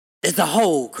There's a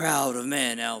whole crowd of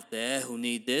men out there who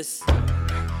need this.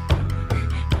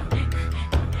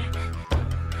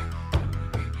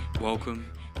 Welcome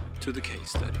to the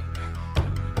case study.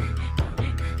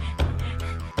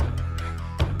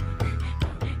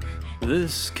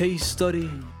 This case study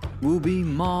will be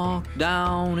marked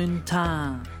down in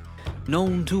time,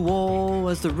 known to all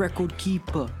as the record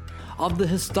keeper of the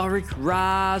historic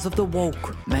rise of the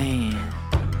woke man.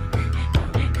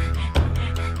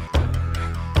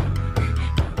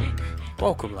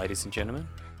 Welcome, ladies and gentlemen.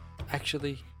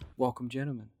 Actually, welcome,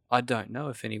 gentlemen. I don't know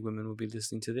if any women will be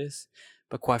listening to this,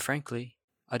 but quite frankly,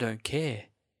 I don't care.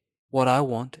 What I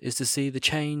want is to see the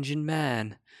change in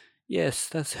man. Yes,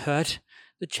 that's hurt.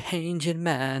 The change in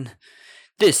man.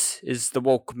 This is the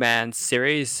Woke Man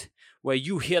series, where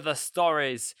you hear the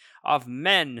stories of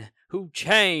men who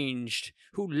changed,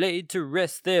 who laid to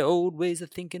rest their old ways of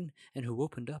thinking, and who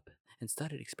opened up and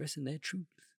started expressing their truth,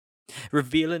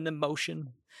 revealing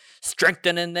emotion,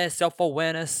 strengthening their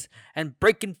self-awareness, and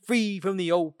breaking free from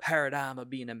the old paradigm of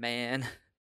being a man.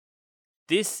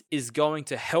 This is going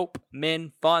to help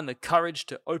men find the courage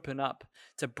to open up,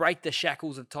 to break the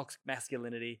shackles of toxic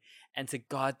masculinity, and to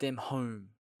guide them home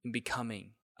in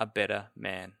becoming a better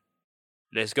man.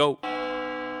 Let's go.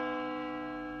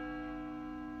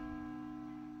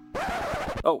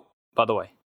 Oh, by the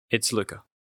way, it's Luca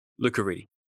Reedy,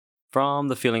 from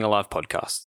the Feeling Alive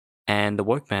podcast. And The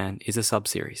Woke Man is a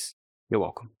sub-series. You're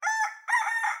welcome.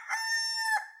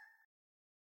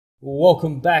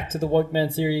 Welcome back to the Woke Man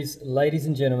series, ladies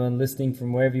and gentlemen, listening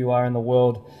from wherever you are in the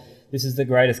world. This is the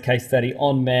greatest case study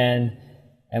on man,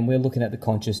 and we're looking at the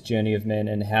conscious journey of men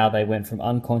and how they went from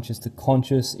unconscious to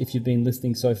conscious. If you've been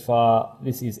listening so far,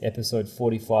 this is episode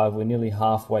 45. We're nearly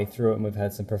halfway through it, and we've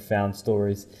had some profound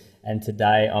stories. And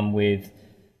today I'm with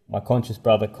my conscious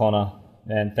brother, Conor.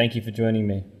 And thank you for joining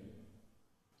me.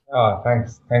 Oh,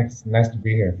 thanks. Nice to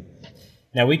be here.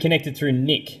 Now, we connected through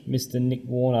Nick, Mr. Nick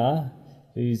Warner,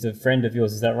 who's a friend of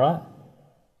yours. Is that right?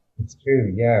 It's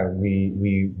true. Yeah,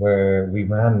 we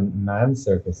ran Man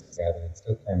Circus together and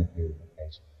still kind of do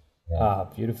occasionally. Yeah. Ah,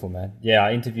 beautiful, man. Yeah,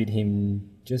 I interviewed him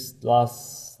just the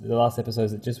last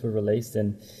episodes that just were released,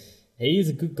 and he's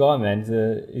a good guy, man.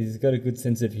 He's got a good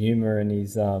sense of humor, and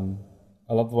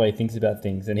I love the way he thinks about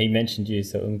things. And he mentioned you,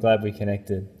 so I'm glad we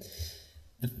connected.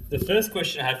 The first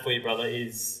question I had for you, brother,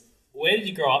 is where did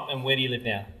you grow up and where do you live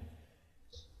now?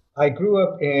 I grew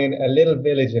up in a little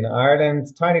village in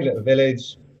Ireland, tiny little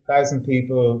village, 1,000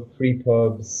 people, 3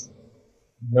 pubs.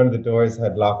 None of the doors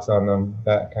had locks on them,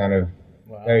 that kind of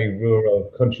very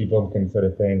rural country bumpkin sort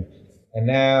of thing. And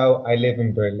now I live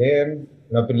in Berlin,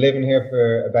 and I've been living here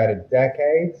for about a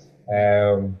decade.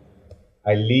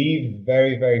 I leave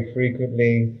very, very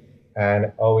frequently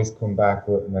and always come back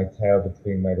with my tail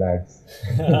between my legs.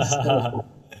 So,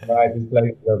 right, this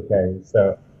place is okay.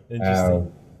 So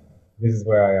this is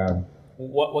where I am.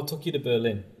 What took you to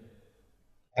Berlin?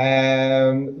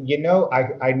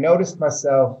 I noticed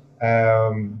myself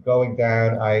going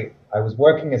down. I was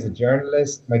working as a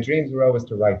journalist. My dreams were always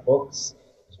to write books.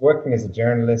 I was working as a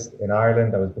journalist in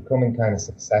Ireland. I was becoming kind of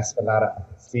successful at it. I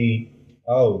could see,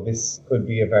 this could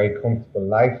be a very comfortable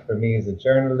life for me as a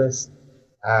journalist.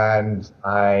 And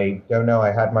I don't know,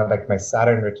 I had my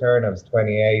Saturn return. I was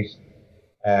 28.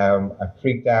 I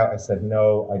freaked out. I said,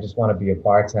 no, I just want to be a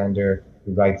bartender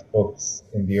who writes books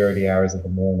in the early hours of the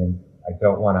morning. I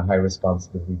don't want a high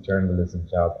responsibility journalism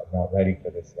job. I'm not ready for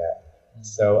this yet.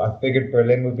 So I figured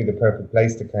Berlin would be the perfect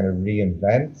place to kind of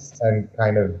reinvent and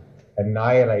kind of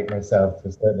annihilate myself to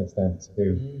a certain extent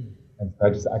too. And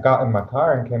so I got in my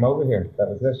car and came over here. That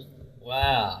was it.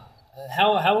 Wow.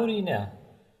 How old are you now?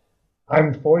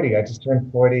 I'm 40. I just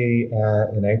turned 40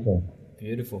 in April.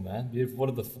 Beautiful, man. Beautiful.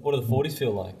 What do the 40s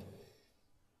feel like?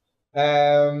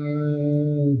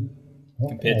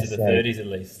 Compared to the 30s, at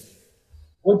least.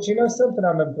 Well, do you know something?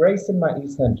 I'm embracing my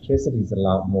eccentricities a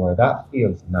lot more. That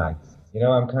feels nice.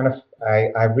 I'm kind of,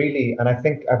 I really, and I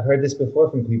think I've heard this before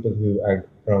from people who are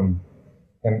from,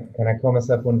 can I call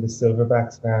myself one of the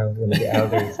silverbacks now? One of the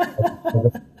elders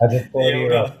as a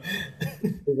 40-year-old.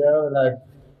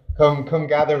 Come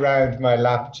gather round my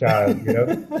lap, child,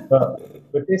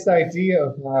 But this idea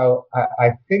of how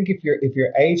I think if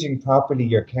you're aging properly,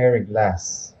 you're caring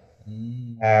less.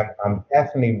 I'm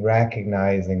definitely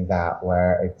recognizing that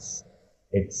where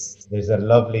there's a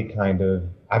lovely kind of,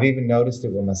 I've even noticed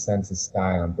it with my sense of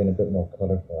style. I'm being a bit more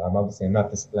colorful. I'm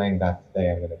not displaying that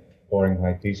today. I'm in a boring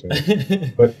white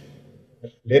t-shirt, but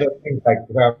little things like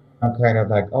where I'm kind of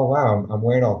like, oh wow, I'm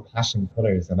wearing all passion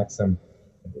colors and like some.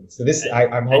 So this,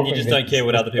 I'm hoping. And you just don't care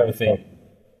what other people think.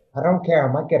 I don't care.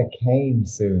 I might get a cane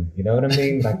soon. You know what I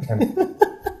mean? Like,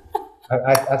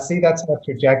 I see that's my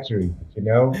trajectory, you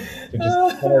know, to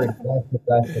just carry less and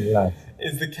less and less.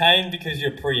 Is the cane because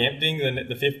you're preempting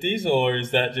the 50s, or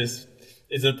is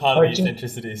it part of Or the just,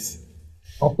 eccentricities?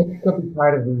 I think it could be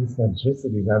part of the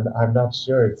eccentricities. I'm not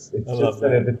sure. I It's love just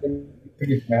that the that. thing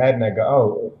in my head, and I go,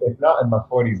 oh, if not in my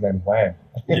 40s, then when?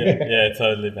 Yeah, yeah,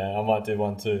 totally, man. I might do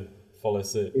one too. Follow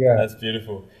suit. Yeah. That's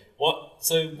beautiful.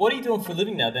 So what are you doing for a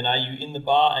living now? Then are you in the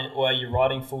bar, or are you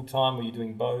writing full time, or are you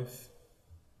doing both?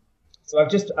 So I've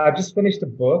just finished a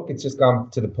book. It's just gone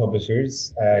to the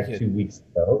publishers Wicked. 2 weeks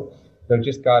ago. So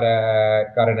just got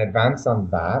an advance on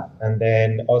that, and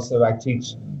then also I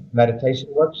teach meditation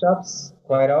workshops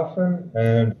quite often,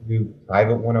 and do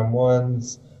private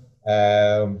one-on-ones.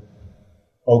 Um,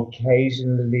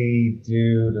 Occasionally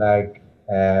do like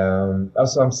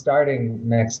also I'm starting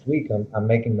next week. I'm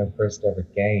making my first ever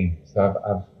game. So I've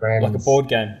Like a friends. board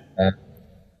game. uh,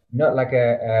 Not like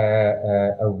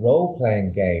a role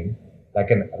playing game,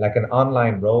 like an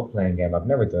online role playing game. I've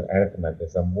never done anything like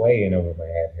this. I'm way in over my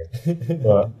head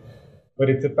here, but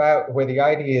it's about where the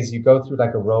idea is you go through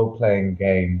like a role playing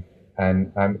game.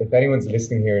 And if anyone's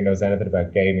listening here and knows anything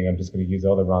about gaming, I'm just going to use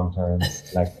all the wrong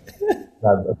terms. Like,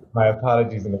 my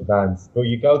apologies in advance. But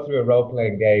you go through a role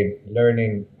playing game,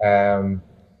 learning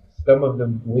some of the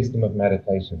wisdom of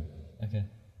meditation. Okay.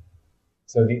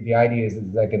 So the idea is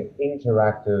it's like an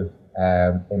interactive,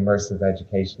 immersive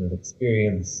educational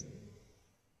experience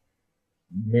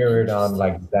mirrored on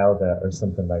like Interesting. Zelda or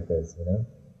something like this, you know?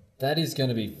 That is going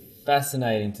to be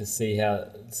fascinating to see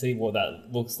what that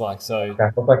looks like. So I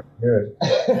hope I can do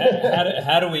it.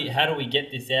 how do we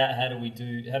get this out? How do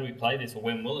we play this, or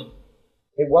when will it?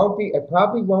 It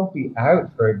probably won't be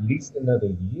out for at least another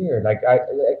year. Like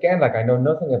I know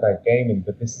nothing about gaming,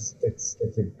 but it's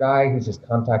a guy who's just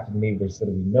contacted me. We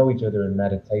know each other in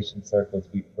meditation circles.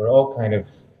 We're all kind of,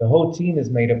 the whole team is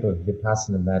made up of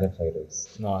Vipassana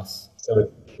meditators. Nice.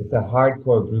 So it's a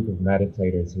hardcore group of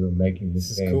meditators who are making This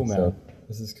this is cool, game. man.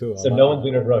 This is cool. I So like no it. one's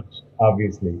in a rush,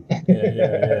 obviously.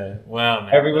 Yeah. Wow,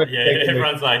 man. Everyone's Yeah, taking their,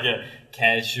 everyone's like, yeah,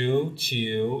 casual,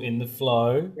 chill, in the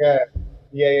flow. yeah,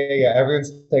 yeah.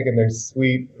 Everyone's taking their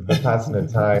sweet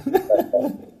Vipassana time.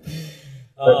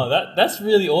 Oh, that's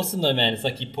really awesome, though, man. It's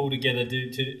like you pull together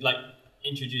to like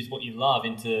introduce what you love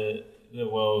into the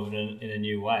world in a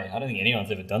new way. I don't think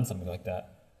anyone's ever done something like that.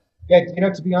 Yeah,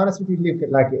 to be honest with you, Luke,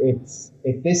 like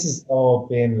this has all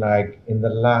been like in the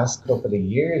last couple of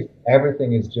years,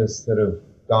 everything has just sort of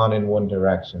gone in one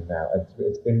direction now.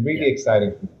 It's been really Yeah.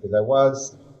 exciting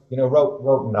because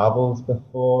wrote novels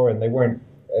before, and they weren't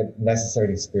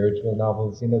necessarily spiritual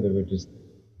novels. They were just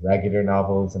regular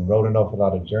novels, and wrote an awful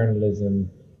lot of journalism,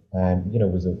 and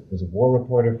was a war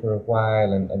reporter for a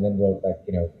while, and then wrote like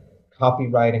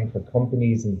copywriting for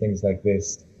companies and things like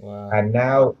this. Wow. And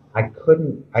now I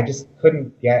just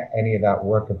couldn't get any of that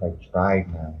work if I tried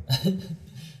now.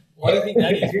 Why do you think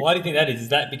that is? Why do you think that is? Is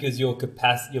that because your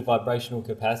vibrational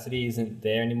capacity isn't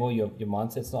there anymore? Your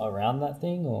mindset's not around that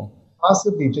thing, or?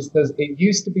 Possibly just those, it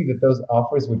used to be that those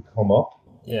offers would come up,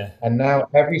 Yeah. and now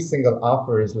every single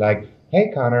offer is like,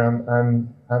 hey Connor,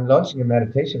 I'm launching a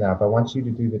meditation app. I want you to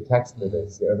do the text for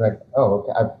this. I'm like, oh,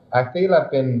 okay. I feel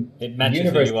I've been, It the matches who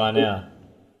universe you are now.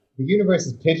 the universe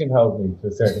has pigeonholed me to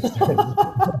a certain extent.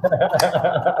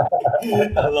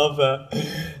 I love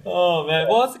that. Oh man,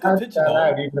 well, it's a good Can't stand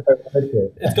out pigeonhole. even if I wanted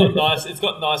to. It's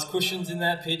got nice cushions in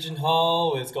that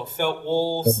pigeonhole. It's got felt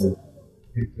walls. It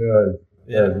does.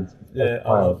 Yeah, It's yeah, I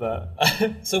fine. love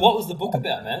that. So, what was the book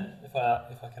about, man? If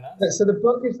I can ask. So the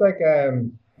book is like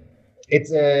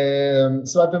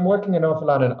so I've been working an awful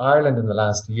lot in Ireland in the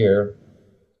last year,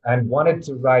 and wanted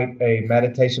to write a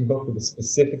meditation book that was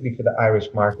specifically for the Irish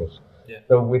market. Yeah.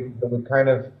 So with kind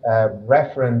of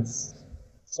reference.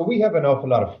 So we have an awful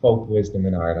lot of folk wisdom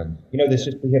in Ireland. We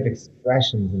have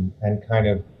expressions and kind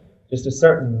of just a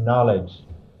certain knowledge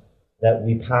that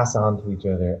we pass on to each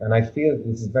other. And I feel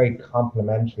this is very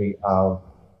complementary of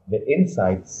the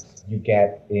insights you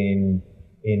get in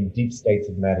deep states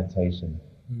of meditation.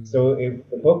 So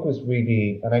the book was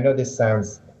really, and I know this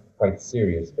sounds quite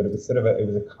serious, but it was it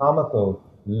was a comical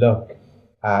look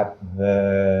at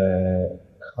the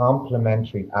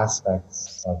complementary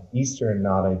aspects of Eastern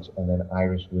knowledge and then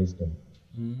Irish wisdom.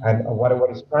 And what I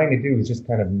was trying to do was just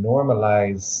kind of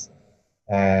normalize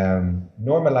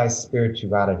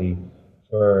spirituality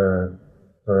for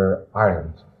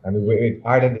Ireland. I mean,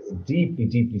 Ireland is a deeply,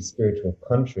 deeply spiritual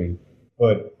country,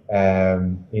 but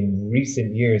in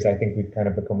recent years, I think we've kind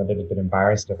of become a little bit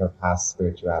embarrassed of our past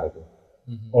spirituality,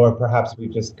 or perhaps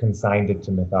we've just consigned it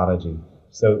to mythology.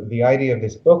 So the idea of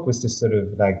this book was to sort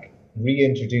of like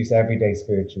reintroduce everyday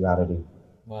spirituality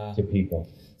Wow, to people.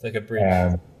 it's like a bridge.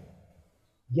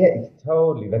 Yeah,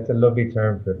 totally. That's a lovely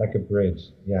term for it, like a bridge.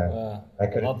 Yeah, Wow, I I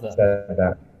could have love that. said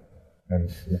that and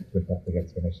left with that big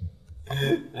explanation.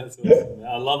 That's awesome. Man.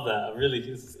 I love that.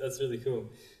 That's really cool.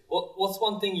 What's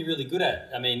one thing you're really good at?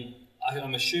 I mean,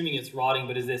 I'm assuming it's writing,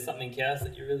 but is there something else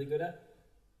that you're really good at?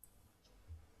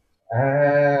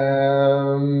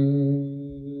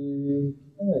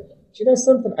 Do you know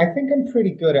something? I think I'm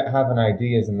pretty good at having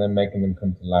ideas and then making them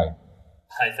come to life.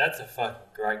 Hey, that's a fucking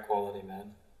great quality,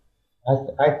 man.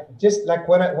 I just like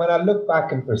when I look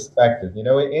back in perspective,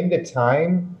 in the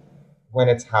time when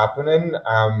it's happening,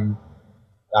 I'm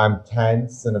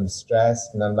tense and I'm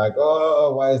stressed and I'm like,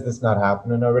 oh, why is this not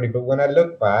happening already? But when I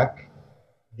look back,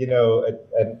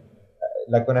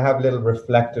 like when I have little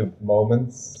reflective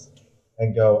moments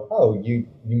and go, oh, you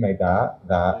made that,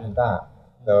 Yeah. and that.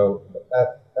 So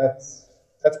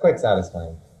that's quite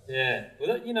satisfying. Yeah.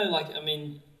 Well, like I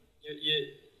mean,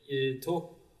 you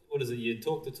talk. What is it? You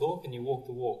talk the talk and you walk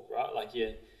the walk, right? Like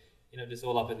just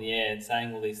all up in the air and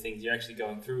saying all these things. You're actually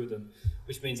going through them,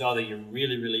 which means either you're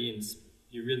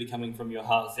really coming from your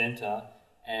heart center,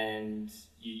 and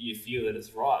you feel that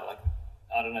it's right. Like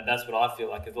I don't know. That's what I feel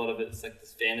like. A lot of it's like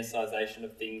this fantasization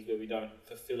of things where we don't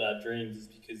fulfill our dreams, is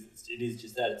because it is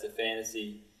just that. It's a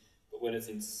fantasy, but when it's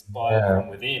inspired Yeah. from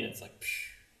within, it's like. Psh.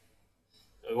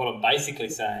 What I'm basically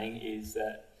saying is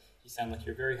that you sound like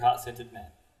you're a very heart-centered man.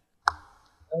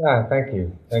 Thank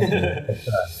you. Thank you.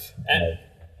 That's And right.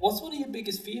 what's one of your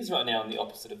biggest fears right now on the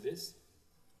opposite of this?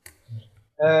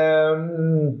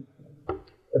 Um,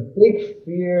 a big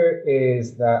fear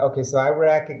is that okay. So I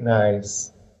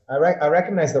recognize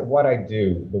that what I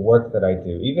do, the work that I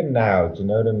do, even now. Do you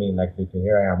know what I mean? Like,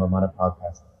 here I am. I'm on a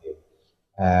podcast with you.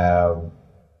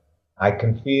 I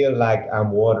can feel like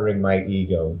I'm watering my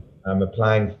ego. I'm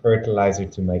applying fertilizer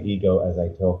to my ego as I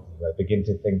talk to you. I begin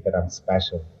to think that I'm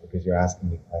special because you're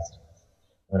asking me questions.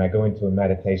 When I go into a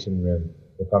meditation room,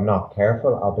 if I'm not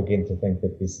careful, I'll begin to think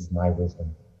that this is my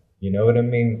wisdom. You know what I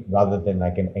mean? Rather than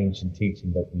like an ancient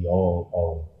teaching that we all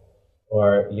own.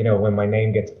 Or, when my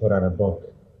name gets put on a book,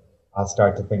 I'll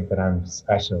start to think that I'm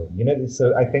special.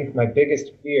 So I think my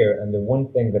biggest fear and the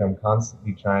one thing that I'm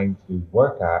constantly trying to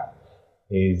work at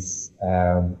is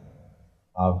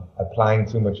of applying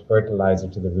too much fertilizer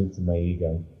to the roots of my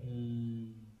ego.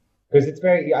 Because it's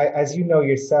very, as you know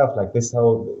yourself, like this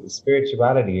whole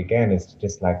spirituality again is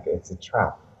just like it's a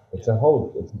trap. It's a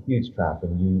huge trap,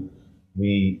 and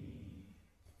we,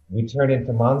 we turn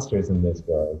into monsters in this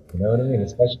world. You know what I mean?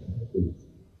 Especially hippies.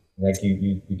 Like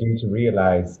you begin to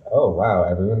realize, oh wow,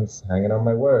 everyone's hanging on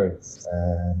my words,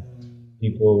 and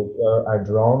people are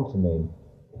drawn to me,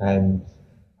 and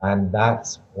and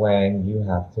that's when you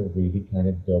have to really kind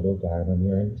of double down on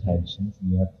your intentions,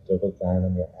 and you have to double down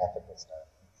on your ethical standards.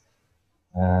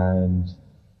 And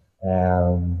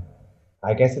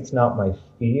I guess it's not my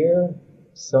fear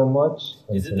so much,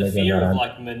 and Is it so the maybe I'm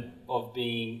not fear of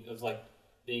answering. like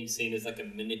being seen as like a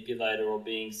manipulator, or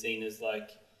being seen as like,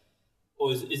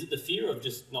 or is it the fear of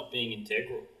just not being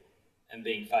integral and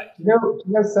being fake? You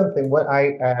know something? What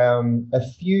I a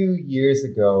few years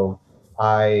ago,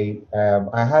 I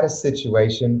had a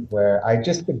situation where I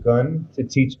just begun to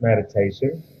teach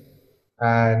meditation,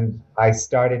 and I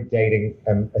started dating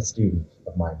a student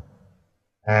of mine,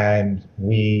 and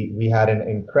we had an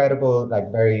incredible,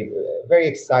 like very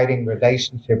exciting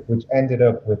relationship, which ended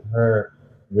up with her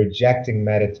rejecting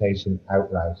meditation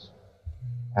outright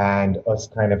and us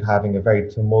kind of having a very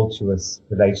tumultuous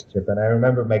relationship. And I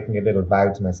remember making a little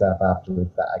vow to myself afterwards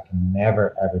that I can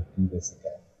never ever do this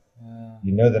again.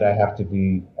 That I have to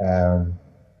be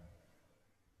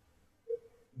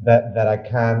that I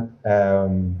can't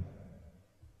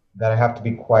that I have to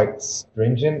be quite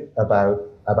stringent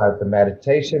about the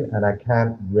meditation, and I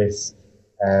can't risk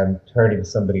turning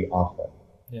somebody off it.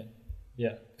 Yeah,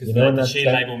 yeah. Because In did that she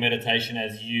sense, label meditation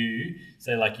as you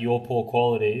say like your poor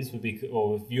qualities would be,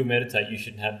 or if you meditate, you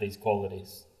shouldn't have these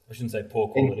qualities? I shouldn't say poor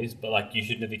qualities, but like you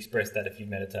shouldn't have expressed that if you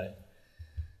meditate.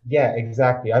 yeah,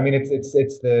 exactly. I mean,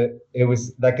 it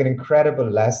was like an incredible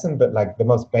lesson, but like the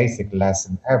most basic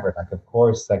lesson ever. Like, of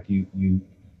course, like you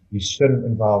shouldn't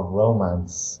involve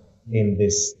romance in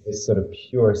this sort of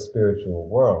pure spiritual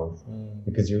world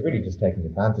because you're really just taking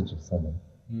advantage of someone,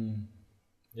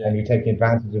 Yeah, and you're taking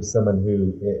advantage of someone who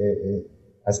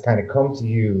has kind of come to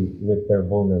you with their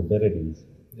vulnerabilities.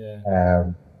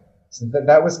 yeah. So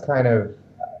that was kind of,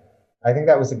 I think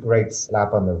that was a great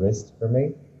slap on the wrist for me.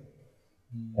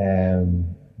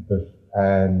 Um, but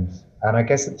and I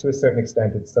guess to a certain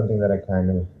extent, it's something that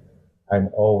I'm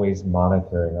always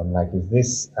monitoring. I'm like,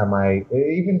 am I,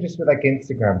 even just with like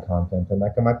Instagram content,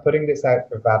 am I putting this out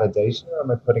for validation, or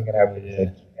am I putting it out because I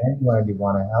genuinely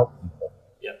want to help people?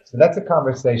 Yeah. So that's a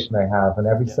conversation I have, and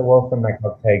every Yeah. so often, like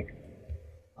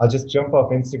I'll just jump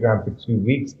off Instagram for 2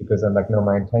 weeks because I'm like, no,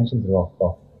 my intentions are all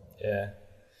fucked, Yeah.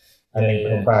 and then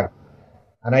come back.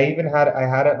 And I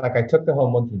had it like I took the whole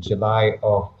month of July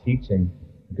off teaching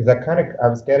because I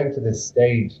was getting to this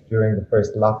stage during the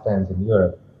first lockdowns in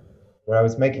Europe where I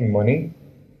was making money.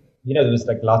 You know, there was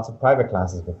like lots of private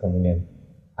classes were coming in,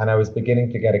 and I was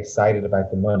beginning to get excited about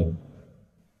the money.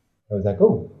 I was like,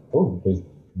 there's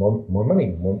more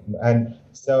money. And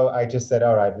so I just said,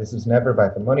 all right, this was never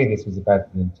about the money. This was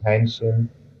about the intention.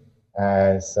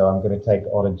 So I'm going to take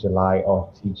all of July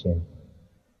off teaching,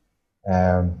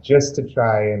 just to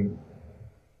try and,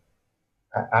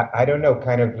 I don't know,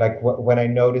 kind of like when I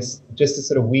notice, just to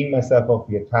sort of wean myself off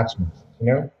the attachment, you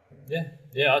know? Yeah.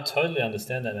 Yeah. I totally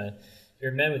understand that, man.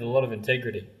 You're a man with a lot of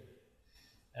integrity.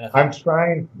 And I I'm think,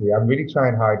 trying to be. I'm really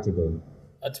trying hard to be.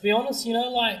 to be honest,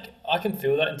 like I can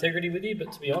feel that integrity with you,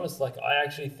 but to be honest, like I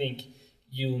actually think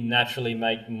you'll naturally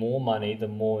make more money the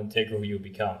more integral you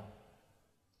become.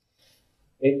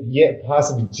 Yeah,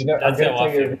 possibly. Do you know, I'm That's going to how tell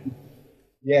I feel. you.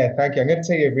 Yeah, thank you. I'm going to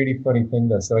tell you a really funny thing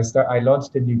though. So I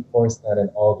launched a new course now in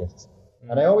August,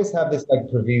 and I Mm. always have this like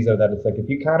proviso that it's like if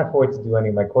you can't afford to do any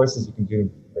of my courses, you can do them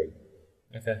for free.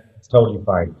 Okay. It's totally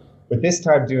fine. But this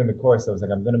time doing the course, I was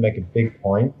like, I'm going to make a big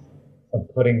point of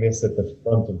putting this at the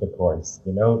front of the course.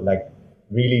 You know, like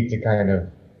really to kind of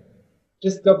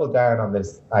just double down on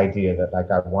this idea that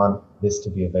like I want this to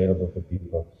be available for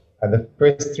people. And the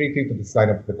first three people to sign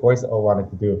up for the course all wanted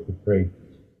to do it for free.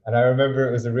 And I remember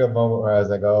it was a real moment where I was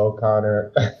like, "Oh,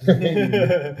 Connor,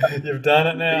 You've done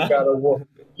it you now. gotta walk,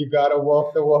 you gotta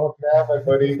walk the walk now, my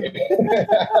buddy."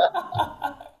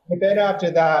 But then after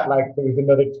that, like there was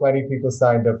another 20 people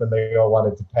signed up, and they all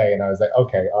wanted to pay, and I was like,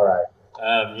 "Okay, all right."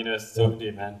 Nice talking to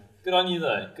you, man. Good on you,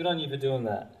 though. Good on you for doing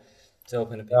that. To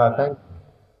helping the people Thank out. you,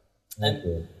 thank And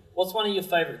you. what's one of your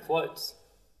favorite quotes?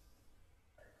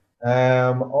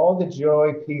 All the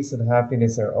joy, peace, and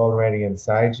happiness are already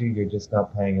inside you. You're just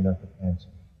not paying enough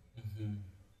attention. Mm-hmm.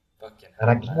 Fucking And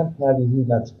I hell, man. can't tell you who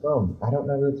that's from. I don't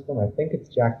know who it's from. I think it's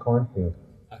Jack Cornfield.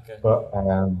 Okay. But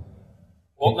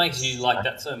What makes you it's like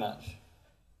that so much?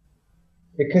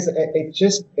 because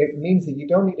it means that you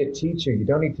don't need a teacher. You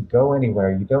don't need to go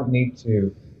anywhere. You don't need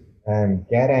to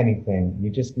get anything. You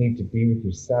just need to be with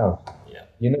yourself. Yeah.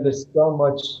 You know, there's so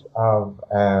much of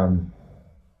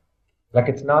like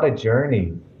it's not a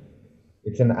journey.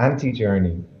 It's an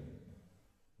anti-journey.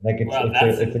 Like Well,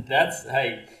 it's a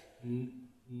hey.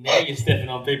 Now you're stepping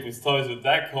on people's toes with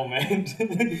that comment.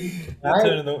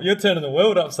 right? You're turning the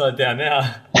world upside down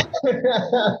now.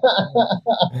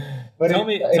 But Tell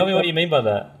me what you mean by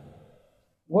that.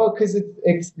 well, because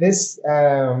it's this,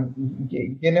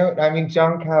 you know, I mean,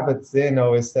 John Kabat-Zinn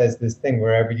always says this thing: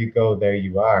 wherever you go, there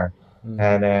you are.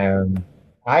 And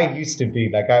I used to be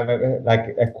like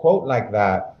a quote like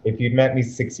that. If you'd met me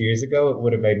 6 years ago, it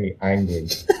would have made me angry.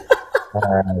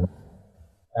 Um,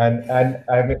 and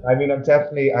I mean,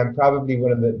 I'm probably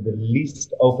one of the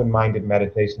least open-minded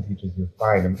meditation teachers you'll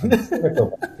find. I'm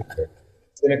cynical by nature.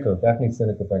 Cynical, definitely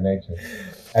cynical by nature.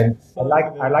 And I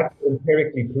like to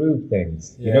empirically prove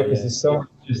things, you know, because there's so much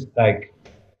just like,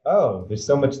 oh, there's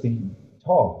so much to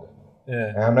talk. Yeah.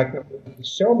 And I'm like,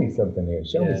 show me something here,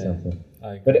 show me Yeah, something.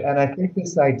 I agree. And I think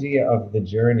this idea of the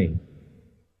journey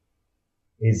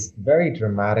is very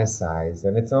dramatized,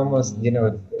 and it's almost, you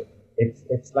know,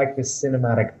 it's like this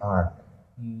cinematic arc.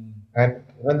 And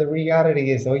when the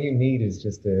reality is all you need is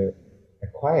just a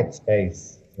quiet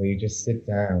space where you just sit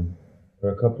down for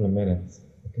a couple of minutes.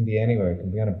 It can be anywhere. It can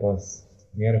be on a bus, it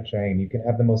can be on a train. You can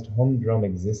have the most humdrum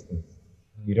existence.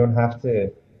 You don't have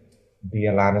to be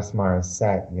Alanis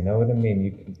Morissette. You know what I mean?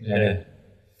 You can kind of.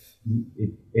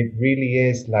 It really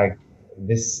is like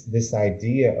this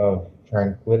idea of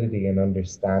tranquility and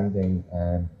understanding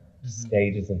and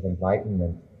stages of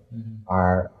enlightenment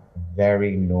are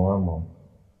very normal.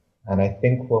 And I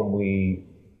think when we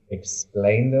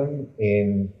explain them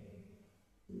in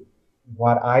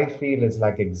what I feel is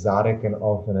like exotic and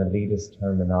often elitist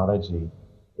terminology,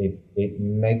 it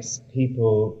makes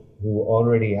people who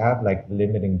already have like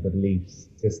limiting beliefs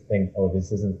just think, oh,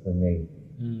 this isn't for me.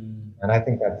 And I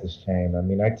think that's a shame. I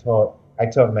mean, I taught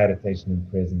meditation in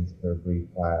prisons for a brief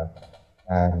while,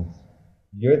 and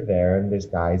you're there, and there's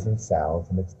guys in cells,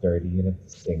 and it's dirty and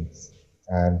it stinks,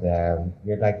 and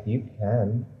you're like, you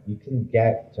can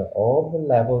get to all the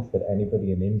levels that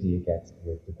anybody in India gets to,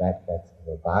 or Tibet gets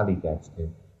to, or Bali gets to,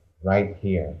 right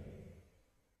here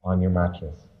on your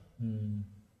mattress.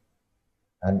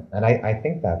 And I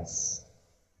think I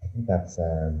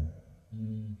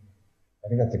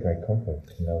think that's a great comfort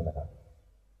to know that.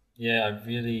 Yeah, I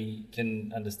really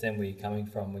can understand where you're coming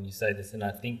from when you say this, and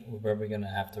I think we're probably going to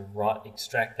have to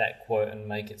extract that quote and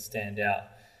make it stand out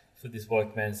for this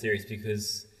Workman series,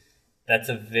 because that's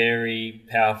a very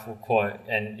powerful quote.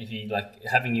 And if you like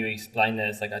having you explain that,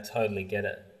 it's like I totally get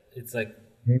it. It's like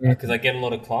because I get a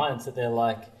lot of clients that they're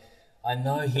like, I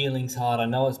know healing's hard, I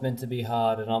know it's meant to be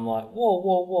hard, and I'm like,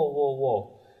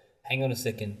 whoa, hang on a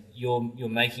second, you're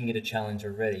making it a challenge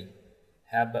already.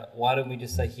 Why don't we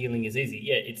just say healing is easy?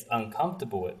 Yeah, it's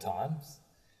uncomfortable at times,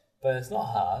 but it's not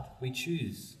hard. We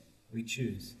choose.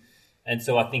 And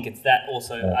so I think it's that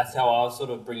also, that's how I was sort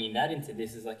of bringing that into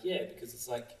this, is like, yeah, because it's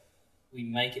like we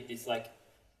make it this like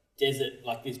desert,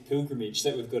 like this pilgrimage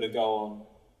that we've got to go on.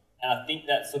 And I think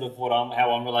that's sort of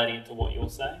how I'm relating it to what you're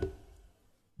saying.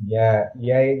 Yeah.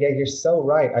 You're so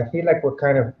right. I feel like it's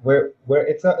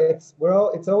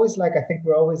always like, I think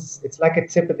it's like a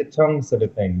tip of the tongue sort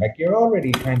of thing. Like you're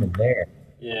already kind of there.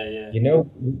 Yeah. You know,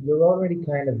 you're already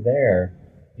kind of there.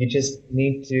 You just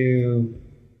need to.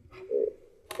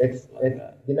 It's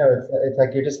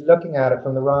like you're just looking at it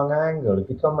from the wrong angle. If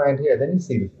you come around here, then you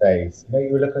see the face. You know,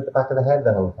 you were looking at the back of the head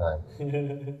the whole time.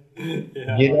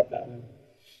 Yeah, I like that.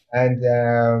 And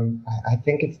I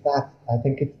think it's that. I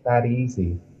think it's that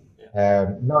easy.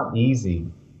 Not easy,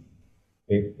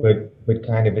 but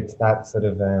kind of it's that sort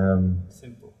of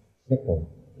Simple. simple.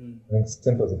 I think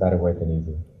simple is a better word than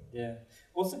easy. Yeah.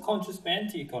 What's a conscious man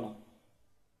to you, Conor?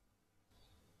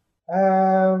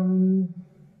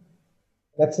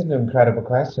 That's an incredible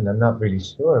question. I'm not really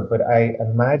sure, but I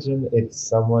imagine it's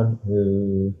someone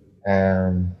who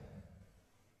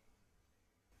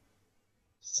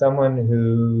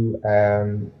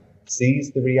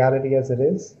sees the reality as it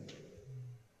is.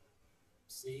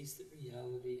 Sees the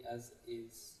reality as it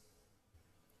is.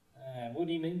 What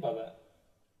do you mean by that?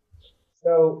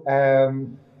 So,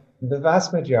 the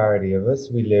vast majority of us,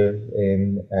 we live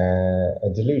in a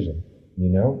delusion,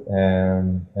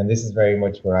 and this is very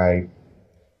much where I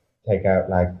take out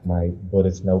like my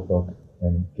Buddhist notebook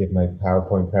and give my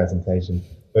PowerPoint presentation.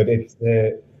 But it's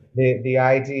the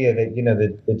idea that,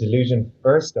 the delusion,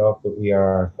 first off, that we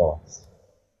are our thoughts.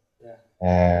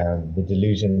 The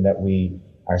delusion that we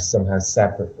are somehow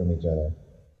separate from each other.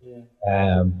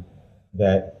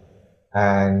 That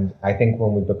And I think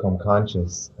when we become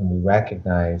conscious and we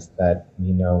recognize that,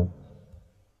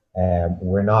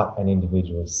 we're not an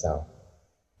individual self.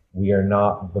 We are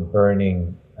not the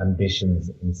burning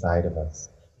ambitions inside of us.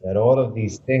 That all of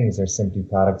these things are simply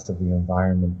products of the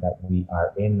environment that we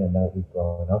are in and that we've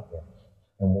grown up in.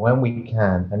 And when we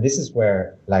can, and this is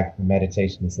where like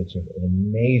meditation is such an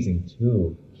amazing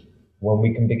tool, when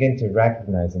we can begin to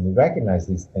recognize, and we recognize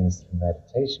these things through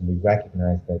meditation, we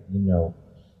recognize that,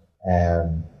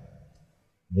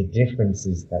 the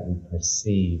differences that we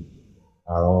perceive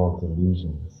are all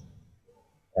delusions,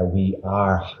 that we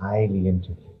are highly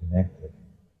interconnected,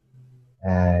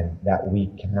 and that we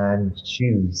can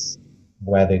choose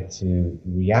whether to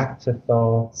react to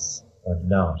thoughts or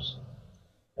not.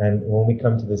 And when we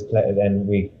come to this place,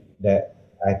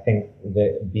 I think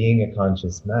that being a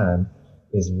conscious man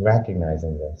is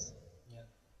recognizing this.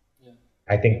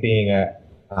 I think being a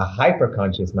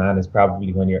hyper-conscious man is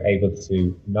probably when you're able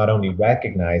to not only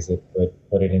recognize it, but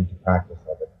put it into practice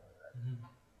of it.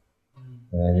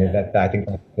 And I think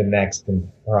that's the next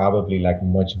and probably like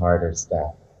much harder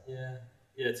step. Yeah,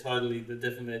 totally. The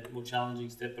definitely more challenging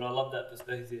step, but I love that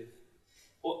perspective.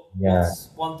 What's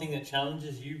one thing that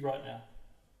challenges you right now?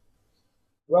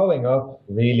 Growing up,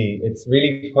 really, it's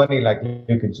really funny, like,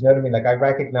 Luca, do you know what I mean? Like, I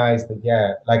recognize that,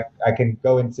 like, I can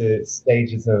go into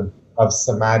stages of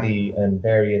samadhi and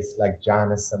various, like,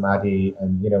 jhana samadhi,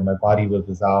 and, my body will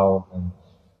dissolve, and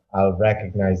I'll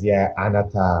recognize,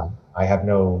 anatta, I have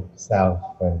no self,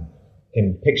 and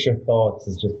can picture thoughts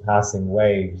as just passing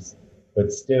waves,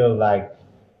 but still, like,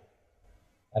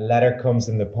 a letter comes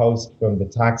in the post from the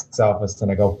tax office, and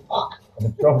I go, fuck, I'm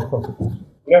in trouble.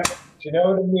 Do you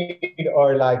know what I mean?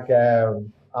 Or like,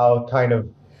 I'll kind of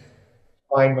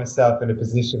find myself in a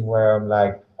position where I'm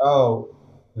like, oh,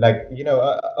 like,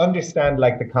 understand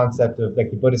like the concept of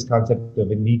like the Buddhist concept of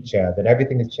anicca, that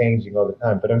everything is changing all the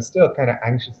time, but I'm still kind of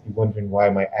anxiously wondering why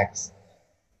my ex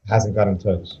hasn't got in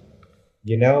touch.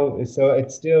 So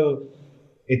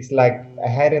it's like a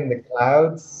head in the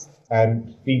clouds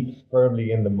and feet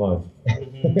firmly in the mud.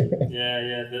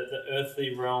 Yeah, the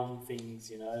earthly realm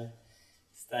things,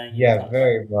 staying in touch.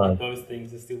 Very much. Like those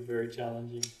things are still very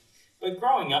challenging. But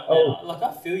growing up, man, like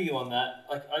I feel you on that.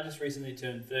 Like I just recently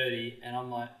turned 30, and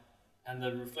I'm like, and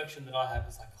the reflection that I have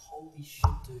is like, holy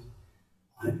shit, dude,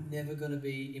 I'm never gonna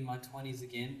be in my 20s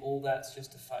again. All that's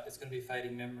just it's gonna be a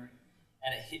fading memory.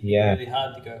 And it hit me really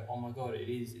hard to go, oh my god, it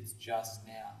is. It's just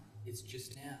now. It's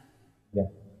just now. Yeah.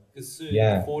 Because soon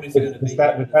Yeah. the 40s are going to be Was here that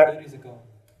and was the that 30s are gone.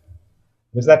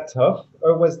 was that tough,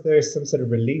 or was there some sort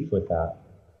of relief with that?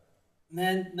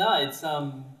 Man, no,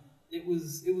 it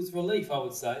was relief, I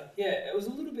would say. Yeah, it was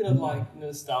a little bit of like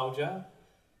nostalgia.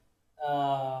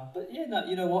 But yeah, no,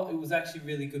 you know what? It was actually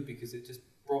really good because it just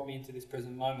brought me into this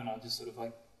present moment. I just sort of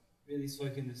like really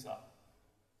soaking this up.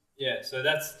 Yeah, so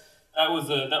that was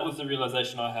the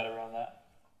realization I had around that.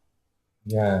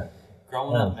 Yeah.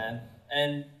 Growing Yeah. up, man.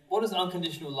 And what does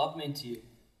unconditional love mean to you?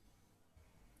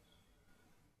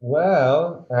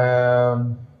 Well,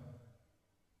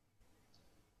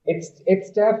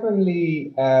 it's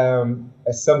definitely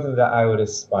something that I would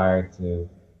aspire to,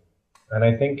 and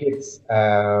I think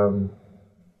the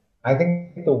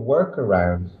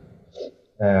workaround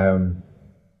um,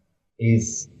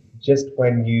 is just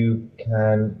when you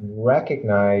can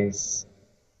recognize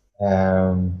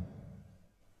um,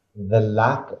 the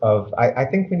lack of. I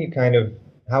think when you kind of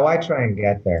how I try and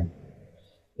get there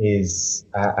is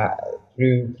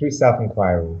through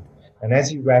self-inquiry, and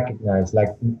as you recognize, like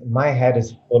my head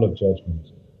is full of judgment.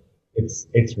 It's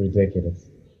ridiculous.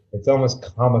 It's almost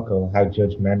comical how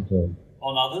judgmental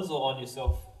On others or on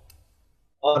yourself?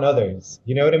 on others.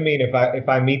 You know what I mean? If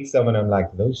I meet someone, I'm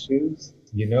like those shoes,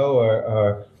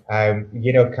 or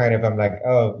kind of I'm like,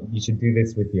 oh, you should do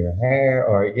this with your hair,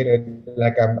 or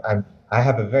like I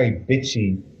have a very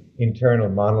bitchy internal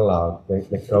monologue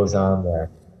that goes on there.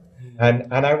 And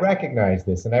I recognize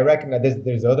this, and I recognize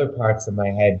there's other parts of my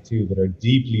head too that are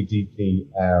deeply, deeply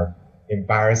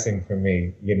embarrassing for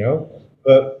me,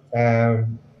 But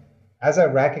as I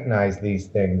recognize these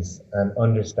things and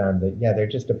understand that, yeah, they're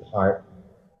just a part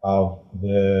of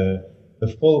the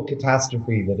full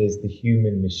catastrophe that is the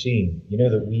human machine. You know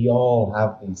that we all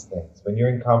have these things. When you're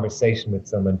in conversation with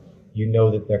someone, you know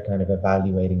that they're kind of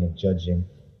evaluating and judging,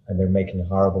 and they're making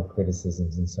horrible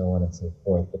criticisms and so on and so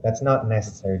forth. But that's not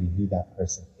necessarily who that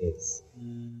person is.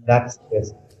 That's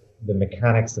just the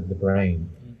mechanics of the brain.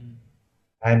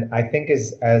 And I think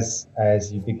as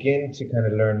you begin to kind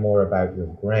of learn more about your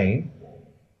brain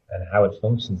and how it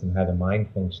functions and how the mind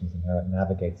functions and how it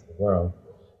navigates the world,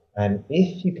 and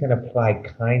if you can apply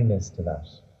kindness to that,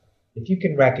 if you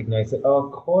can recognize that, oh,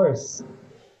 of course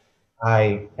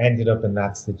I ended up in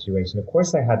that situation, of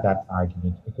course I had that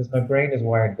argument because my brain is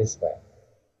wired this way.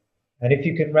 And if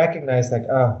you can recognize, like,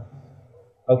 oh,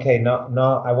 okay,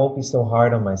 no, I won't be so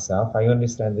hard on myself. I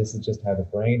understand this is just how the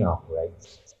brain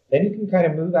operates. Then you can kind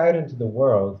of move out into the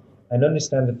world and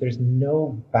understand that there's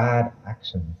no bad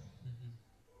actions.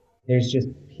 There's just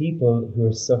people who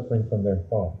are suffering from their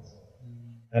thoughts.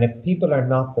 And if people are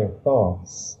not their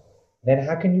thoughts, then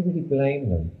how can you really blame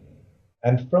them?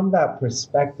 And from that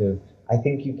perspective, I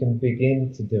think you can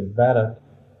begin to develop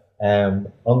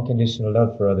unconditional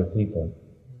love for other people.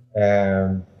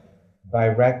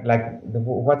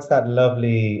 What's that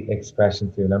lovely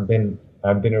expression too? And I'm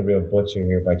been a real butcher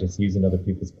here by just using other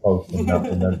people's quotes and not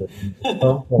remember.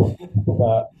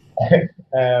 But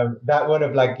that one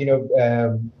of like,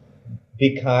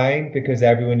 be kind because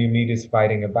everyone you meet is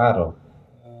fighting a battle.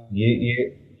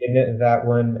 You know that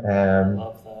one, I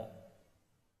love that.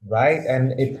 right?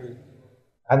 So true.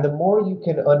 And the more you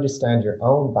can understand your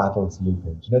own battles,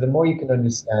 Lucan, the more you can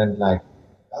understand, like,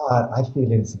 God, I feel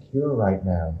insecure right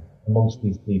now amongst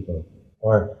these people,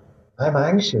 or I'm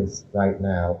anxious right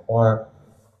now, or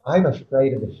I'm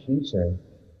afraid of the future.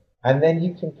 And then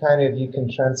you can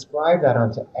transcribe that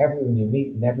onto everyone you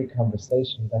meet in every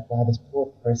conversation. Like, wow, this poor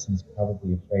person is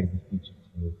probably afraid of the future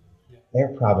too.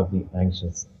 They're probably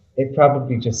anxious. They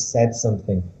probably just said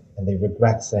something and they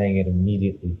regret saying it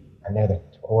immediately, and now they're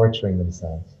torturing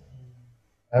themselves.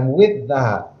 And with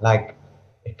that, like,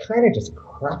 it kind of just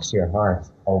cracks your heart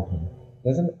open,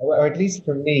 doesn't it? Or at least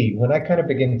for me, when I kind of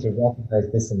begin to recognize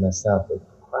this in myself, it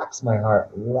cracks my heart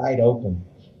right open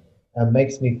and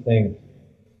makes me think,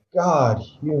 God,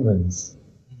 humans,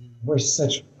 we're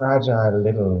such fragile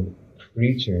little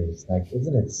creatures. Like,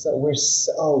 isn't it so? We're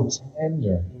so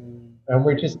tender. And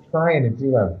we're just trying to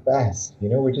do our best,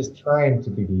 we're just trying to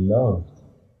be loved.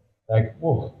 Like,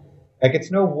 whoa. Like,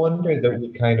 it's no wonder that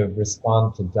we kind of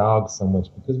respond to dogs so much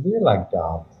because we're like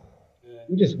dogs. Yeah.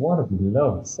 We just want to be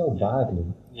loved so badly.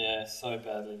 Yeah, so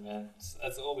badly, man.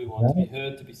 That's all we want, to be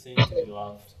heard, to be seen, to be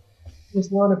loved. We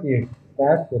just want to be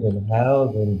accepted and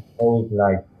held and told,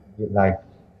 like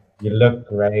you look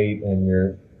great and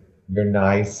you're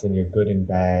nice and you're good in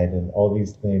bed and all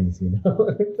these things,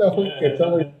 It's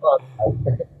always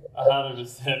fun.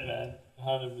 100%, man.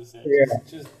 100%. Yeah.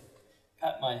 Just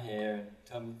pat my hair and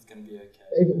tell me it's going to be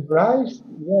okay. Right?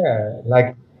 Yeah.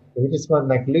 Like, we just want,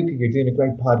 like, Luca, you're doing a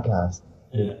great podcast.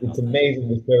 Yeah, It's amazing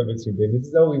the service you're doing. This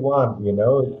is all we want,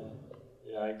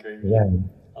 I agree. Yeah.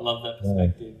 I love that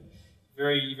perspective.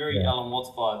 Very Alan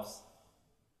Watts vibes.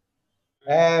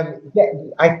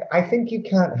 I think you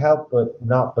can't help but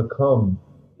not become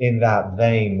in that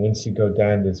vein once you go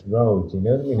down this road. You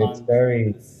know what I mean? It's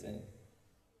very.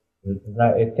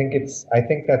 100%. I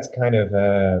think that's kind of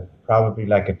probably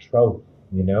like a trope,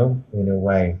 you know, in a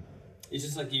way. It's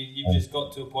just like you've just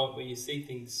got to a point where you see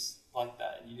things like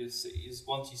that, and you just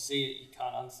once you see it, you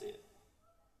can't unsee it.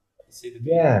 You see the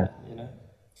beauty in it, you know.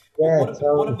 Yeah.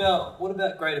 What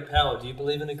about greater power? Do you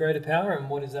believe in a greater power, and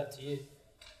what is that to you?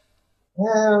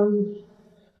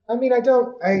 I mean,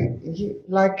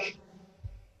 like.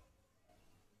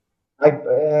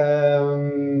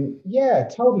 Yeah,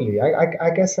 totally. I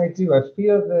guess I do. I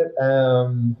feel that,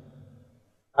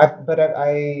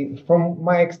 from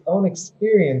my own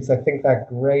experience, I think that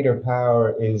greater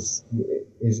power is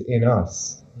in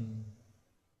us.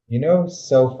 You know,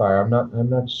 so far, I'm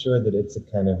not sure that it's a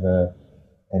kind of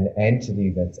an entity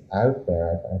that's out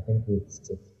there. I think it's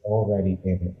already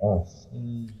in us.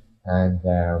 And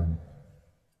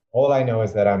all I know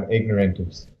is that I'm ignorant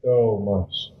of so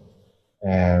much.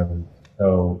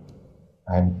 So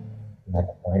I'm like,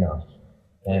 why not?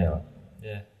 Why not?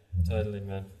 Yeah, totally,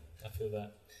 man. I feel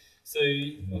that. So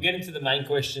we'll get into the main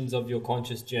questions of your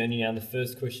conscious journey now. And the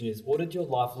first question is, what did your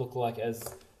life look like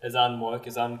as unwoke,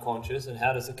 as unconscious, and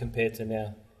how does it compare to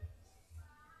now?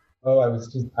 Oh, I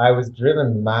was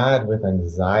driven mad with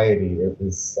anxiety. It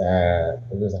was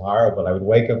horrible. I would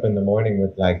wake up in the morning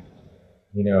with like,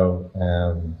 you know,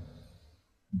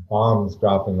 bombs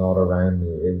dropping all around me.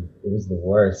 It was the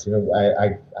worst. You know,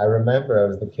 I remember I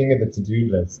was the king of the to-do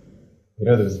list. You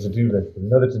know, there was a to-do list,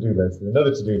 another to-do list,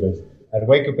 another to-do list. I'd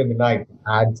wake up in the night,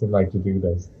 add to my to-do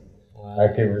list. Wow.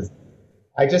 Like it was,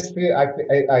 I just feel,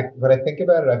 when I think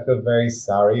about it, I feel very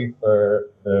sorry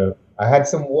I had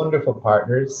some wonderful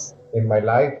partners in my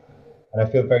life, and I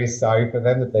feel very sorry for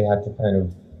them that they had to kind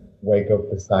of wake up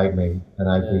beside me, and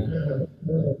I'd be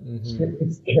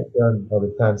scared done all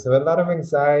the time. So a lot of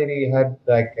anxiety, had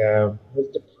like, was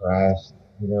depressed,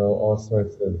 you know, all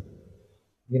sorts of,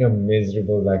 you know,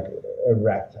 miserable, like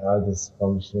erectile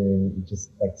dysfunction,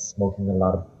 just like smoking a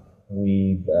lot of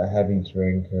weed, a heavy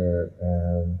drinker,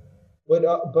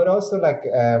 but also like,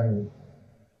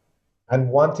 and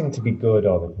wanting to be good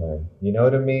all the time. You know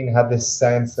what I mean? Had this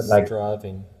sense that like,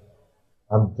 Striving.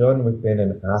 I'm done with being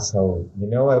an asshole. You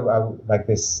know, I like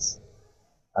this.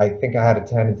 I think I had a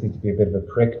tendency to be a bit of a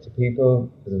prick to people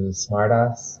because I was a smart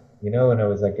ass. You know, and I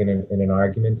was like in an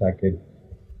argument, I could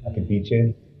beat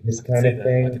you. This kind of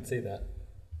thing. I could see that.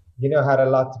 You know, had a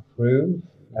lot to prove.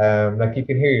 Like you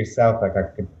can hear yourself. Like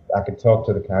I could talk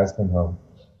till the cows come home.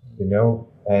 You know,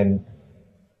 and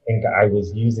I think I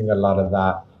was using a lot of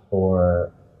that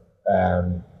for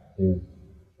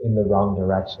in the wrong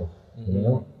direction. You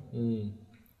know.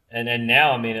 And then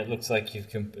now, I mean, it looks like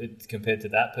it's compared to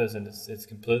that person, it's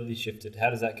completely shifted. How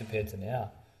does that compare to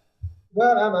now?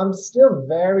 Well, I'm still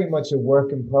very much a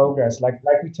work in progress. Like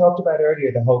we talked about earlier,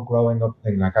 the whole growing up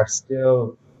thing. Like I'm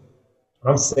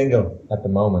single at the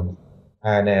moment,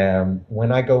 and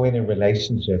when I go in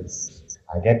relationships,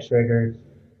 I get triggered.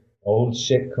 Old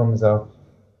shit comes up.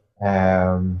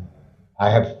 I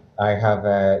have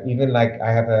even like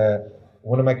I have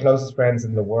one of my closest friends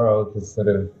in the world is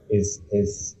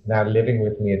now living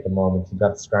with me at the moment. He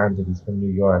got stranded. He's from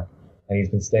New York, and he's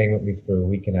been staying with me for a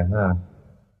week and a half.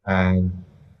 And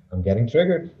I'm getting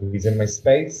triggered. He's in my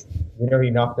space. You know,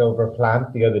 he knocked over a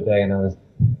plant the other day, and I was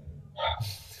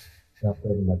knocked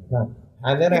over my plant.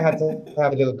 And then I had to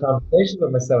have a little conversation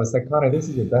with myself. I was like, Connor, this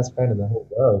is your best friend in the whole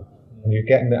world, and you're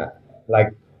getting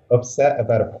like upset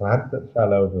about a plant that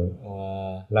fell over.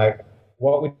 Like,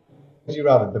 what would you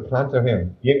rather, the plant or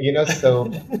him? You know, so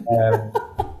do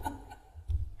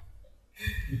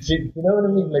you know what I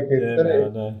mean? Like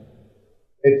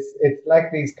it's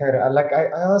like these kind of like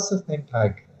I also think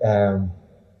like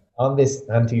on this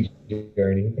anti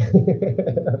journey,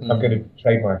 I'm going to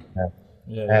trademark that.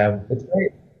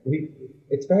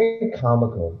 It's very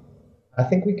comical. I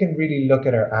think we can really look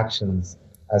at our actions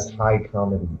as high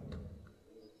comedy.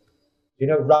 You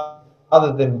know,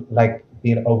 rather than like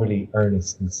being overly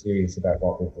earnest and serious about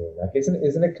what we're doing. Like,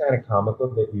 isn't it kind of comical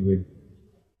that you would,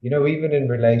 you know, even in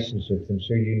relationships, I'm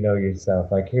sure you know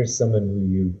yourself, like here's someone who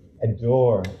you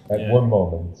adore at one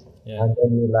moment, and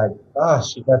then you're like, oh,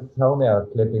 she got toenail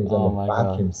clippings on the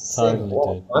bathroom sink. Totally,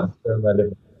 what monster am I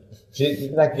living?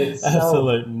 Like, it's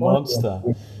absolute so monster.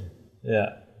 Yeah.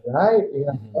 Right?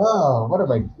 Yeah. Oh, what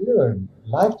am I doing?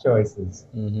 Life choices.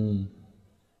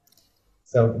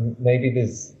 So maybe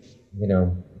this, you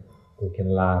know, we can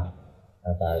laugh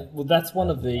about. Well, that's one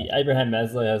of the Abraham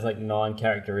Maslow has like 9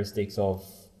 characteristics of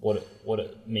what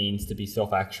it means to be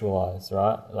self-actualized,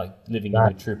 right? Like living in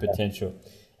your true potential.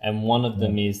 And one of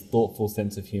them is thoughtful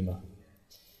sense of humor.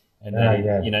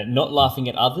 And not laughing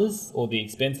at others or the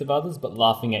expense of others, but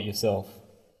laughing at yourself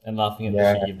and laughing at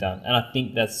the shit you've done. And I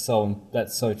think that's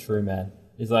so true, man.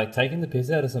 It's like taking the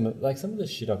piss out of some of the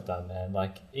shit I've done, man.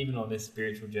 Like even on this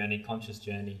spiritual journey, conscious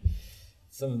journey,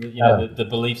 some of the the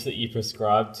beliefs that you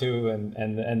prescribe to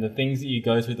and the things that you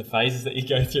go through, the phases that you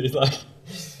go through, is like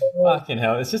fucking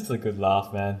hell. It's just a good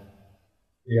laugh, man.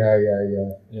 Yeah.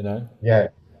 You know? Yeah,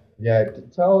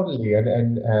 totally.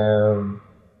 And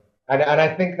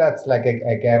I think that's like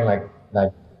again like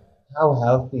how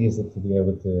healthy is it to be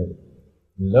able to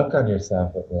look on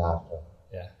yourself with laughter?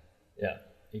 Yeah,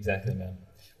 exactly, man.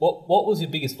 What was your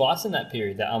biggest vice in that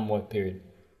period, that unworked period?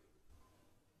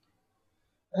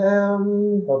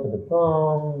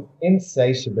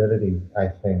 Insatiability, I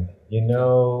think.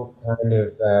 Kind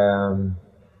of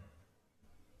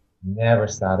never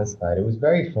satisfied. It was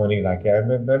very funny. Like I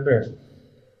remember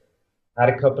I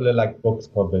had a couple of like books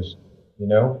published,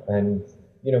 and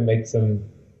made some,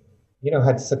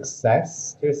 had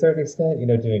success to a certain extent,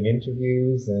 doing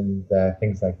interviews and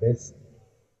things like this.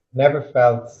 Never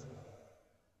felt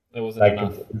There wasn't like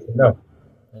enough. No,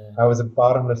 Yeah. I was a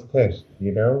bottomless pit,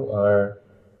 or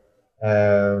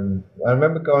I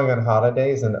remember going on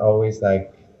holidays and always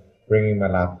like bringing my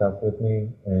laptop with me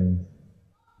and,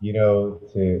 I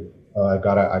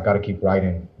gotta keep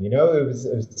writing. It was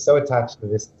so attached to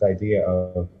this idea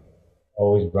of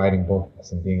always writing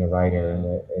books and being a writer,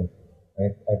 and I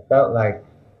felt like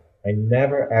I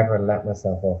never ever let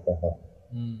myself off the hook.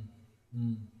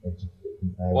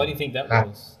 Why do you think that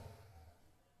was?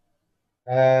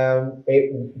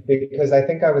 Because I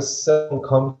think I was so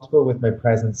uncomfortable with my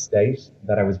present state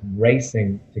that I was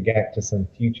racing to get to some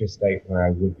future state where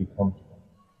I would be comfortable.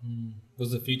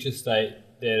 Was the future state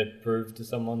there to prove to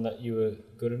someone that you were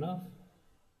good enough?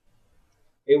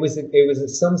 It was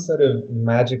some sort of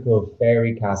magical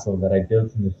fairy castle that I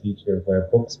built in the future where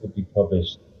books would be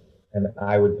published and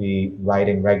I would be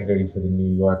writing regularly for the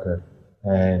New Yorker,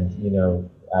 and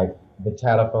the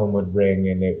telephone would ring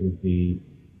and it would be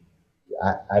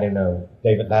I don't know,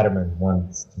 David Letterman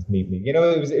wants to meet me.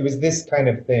 It was this kind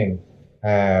of thing,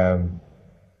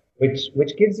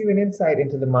 which gives you an insight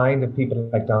into the mind of people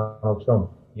like Donald Trump,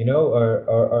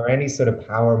 or any sort of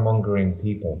power mongering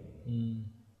people.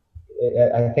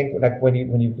 I think like when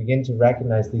you begin to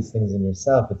recognize these things in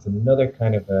yourself, it's another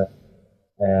kind of a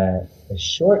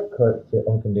shortcut to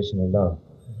unconditional love.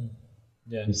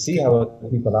 Yeah. You see how other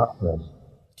people operate.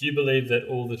 Do you believe that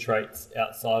all the traits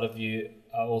outside of you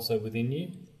are also within you?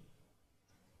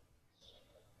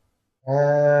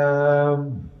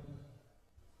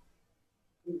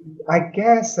 I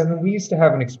guess. I mean, we used to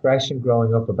have an expression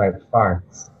growing up about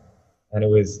farts, and it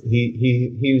was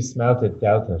he who smelt it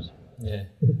dealt it. Yeah.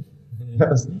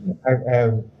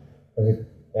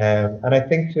 And I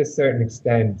think to a certain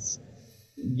extent,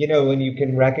 when you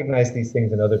can recognize these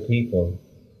things in other people,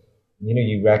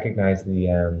 you recognize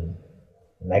the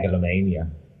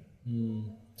megalomania.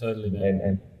 Totally, man.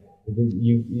 And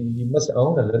you must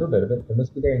own a little bit of it. It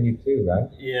must be there in you too, right?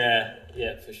 Yeah,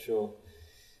 for sure.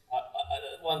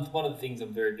 One of the things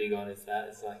I'm very big on is that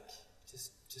it's like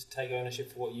just take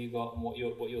ownership for what you got and what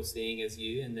you're seeing as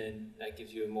you, and then that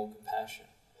gives you a more compassion.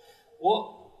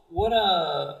 What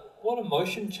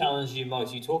emotion challenged you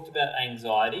most? You talked about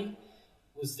anxiety.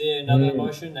 Was there another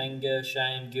emotion? Anger,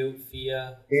 shame, guilt,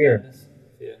 fear, sadness?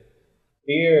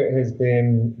 Fear has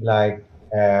been like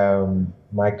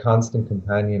my constant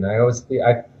companion. I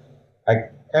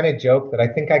kind of joke that I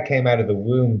think I came out of the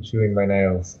womb chewing my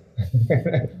nails.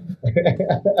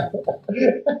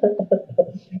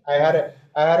 I had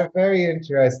a very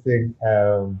interesting.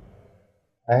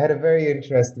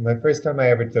 My first time I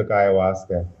ever took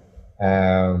ayahuasca.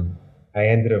 I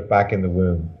ended up back in the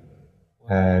womb,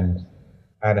 and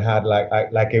had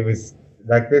like it was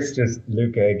like this. Just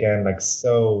Luca again, like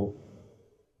so.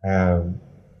 I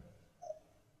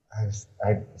was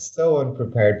so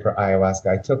unprepared for ayahuasca.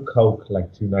 I took coke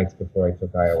like 2 nights before I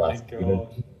took ayahuasca. Oh my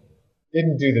God.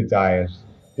 Didn't do the diet.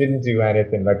 Didn't do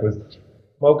anything. Like was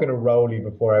smoking a rollie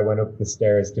before I went up the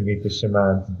stairs to meet the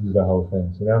shaman to do the whole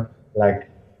thing. Like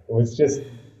it was just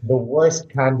the worst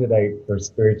candidate for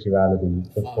spirituality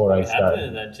before I started. What happened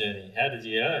in that journey? How did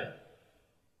you go?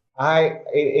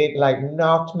 It like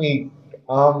knocked me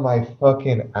on my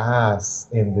fucking ass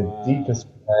in the deepest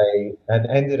way, and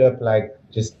ended up like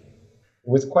just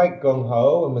was quite gung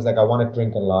ho and was like I want to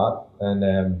drink a lot, and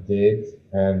did,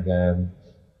 and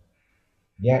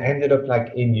ended up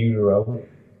like in utero. I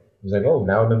was like, oh,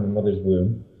 now I'm in my mother's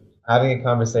womb, having a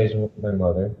conversation with my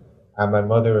mother, and my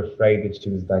mother afraid that she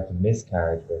was about to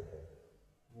miscarriage with me.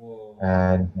 Whoa.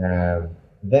 And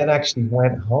then actually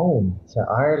went home to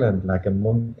Ireland like a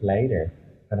month later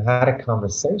and had a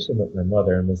conversation with my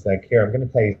mother and was like, "Here, I'm going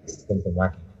to tell you something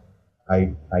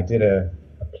wacky. I did a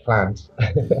plant,"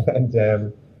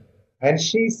 and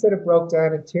she sort of broke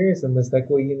down in tears and was like,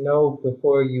 "Well,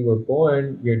 before you were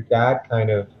born, your dad kind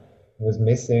of was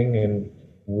missing, and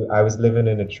I was living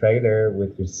in a trailer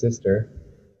with your sister,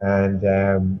 and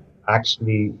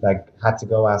actually like had to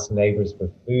go ask neighbors for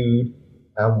food."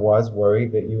 And was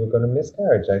worried that you were going to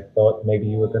miscarriage. I thought maybe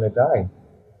you were going to die.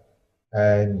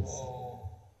 And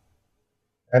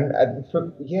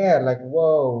like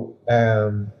whoa,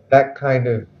 that kind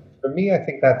of for me, I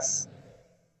think that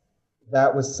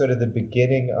was sort of the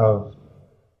beginning of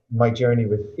my journey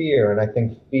with fear, and I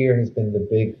think fear has been the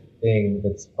big thing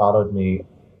that's followed me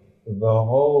the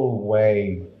whole way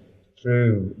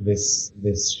through this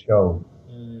show.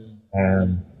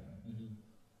 Um,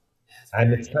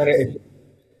 and it's kind of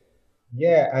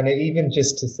yeah, and even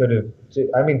just to sort of, to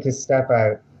step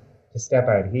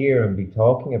out here and be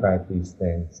talking about these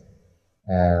things,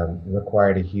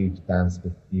 required a huge dance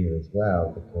with fear as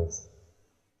well, because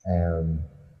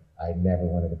I never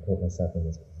wanted to put myself in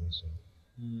this position.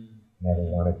 Never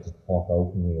wanted to talk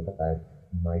openly about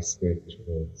my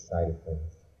spiritual side of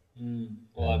things.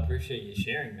 Well, I appreciate you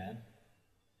sharing, man.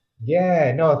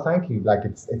 Yeah, no, thank you. Like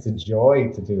it's a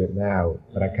joy to do it now,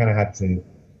 but I kind of had to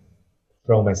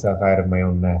throw myself out of my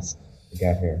own nest to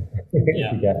get here.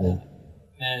 Yeah. To get me.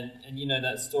 Man, and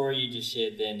that story you just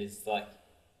shared then is like,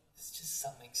 it's just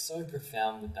something so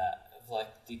profound with that, of like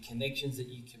the connections that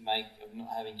you can make of not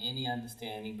having any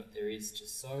understanding, but there is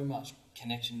just so much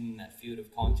connection in that field of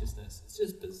consciousness. It's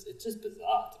just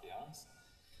bizarre, to be honest.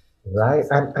 Right,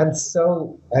 and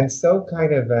so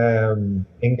kind of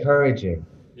encouraging.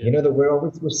 Yeah. That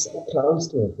we're so close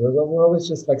to it. We're always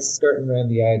just like skirting around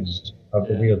the edge of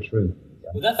the real truth.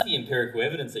 Well, that's the empirical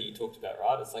evidence that you talked about,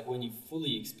 right? It's like when you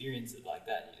fully experience it like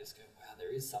that, you just go, "Wow, there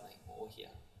is something more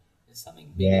here. There's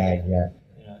something bigger."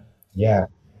 Yeah. Yeah.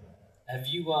 Have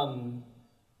you,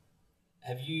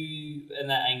 and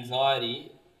that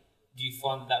anxiety, do you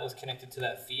find that was connected to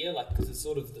that fear? Like, because it's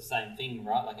sort of the same thing,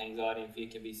 right? Like anxiety and fear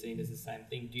can be seen as the same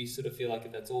thing. Do you sort of feel like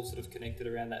that's all sort of connected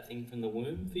around that thing from the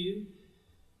womb for you?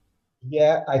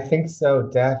 Yeah, I think so,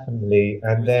 definitely.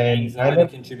 And The then anxiety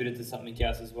contributed to something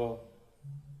else as well.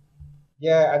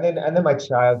 yeah, and then my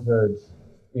childhood,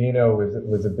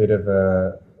 was a bit of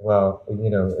a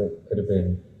it could have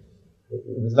been.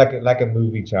 It was like a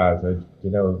movie childhood,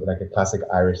 like a classic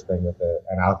Irish thing with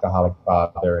an alcoholic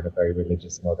father and a very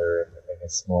religious mother in a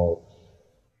small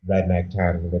redneck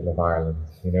town in the middle of Ireland.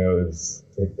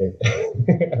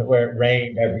 Where it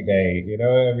rained every day.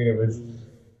 I mean, it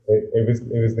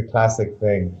was the classic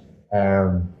thing,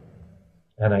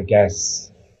 and I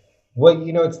guess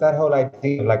it's that whole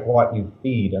idea of like what you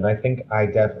feed, and I think I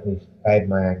definitely fed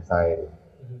my anxiety.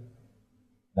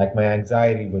 Like my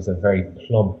anxiety was a very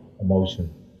plump emotion.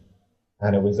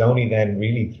 And it was only then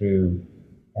really through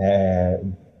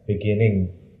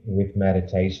beginning with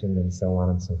meditation and so on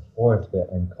and so forth that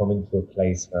I'm coming to a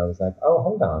place where I was like, oh,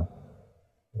 hold on.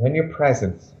 When you're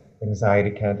present,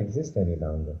 anxiety can't exist any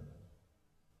longer.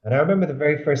 And I remember the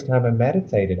very first time I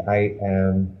meditated,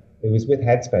 it was with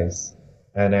Headspace.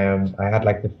 And I had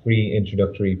like the free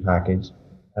introductory package.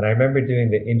 And I remember doing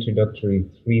the introductory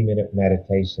 3-minute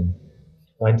meditation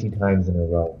 20 times in a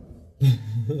row.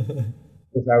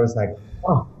 Because I was like,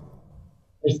 oh,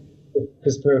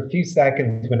 because for a few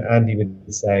seconds when Andy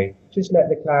would say, just let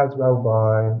the clouds roll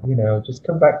by, just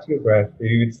come back to your breath,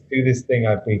 do this thing,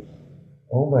 I'd be,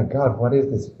 oh my God, what is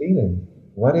this feeling?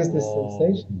 What is this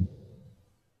sensation?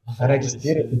 And I just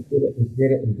did it and did it and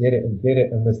did it and did it and did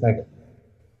it and was like,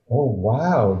 oh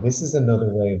wow, this is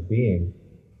another way of being.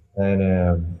 And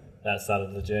that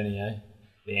started the journey,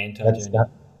 the anti-journey.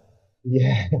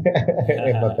 Yeah,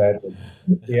 in my bedroom.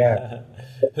 Yeah.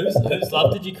 Whose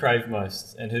love did you crave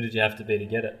most, and who did you have to be to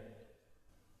get it?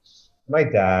 My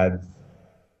dad's.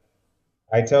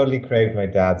 I totally craved my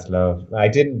dad's love. I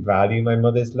didn't value my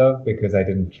mother's love because I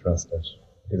didn't trust it.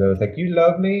 Because I was like, you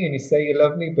love me and you say you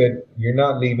love me, but you're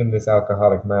not leaving this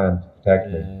alcoholic man to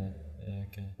protect me. Yeah,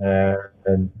 okay.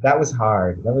 And that was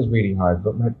hard. That was really hard.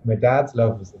 But my dad's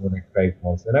love was the one I craved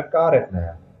most, and I've got it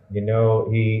now.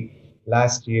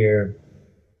 Last year,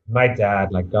 my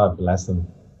dad, like God bless him,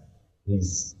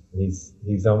 he's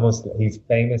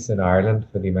famous in Ireland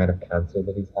for the amount of cancer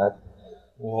that he's had.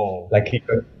 Whoa! Like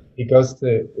he goes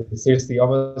to seriously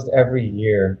almost every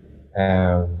year,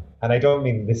 and I don't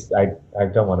mean this. I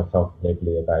don't want to talk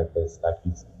glibly about this. Like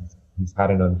he's had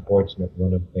an unfortunate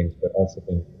run of things, but also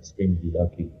been extremely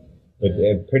lucky.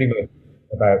 But pretty much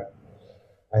about,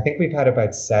 I think we've had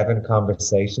about 7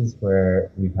 conversations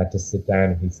where we've had to sit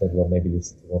down and he said, well, maybe this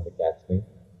is the one that gets me.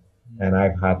 And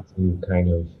I've had to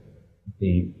kind of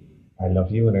be, I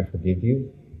love you and I forgive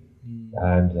you.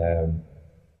 And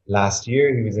last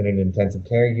year he was in an intensive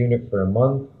care unit for a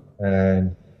month,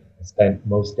 and I spent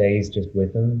most days just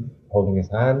with him, holding his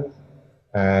hand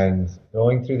and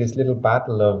going through this little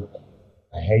battle of,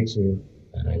 I hate you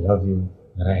and I love you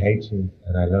and I hate you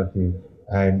and I love you.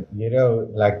 And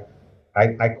like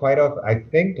I quite often I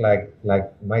think like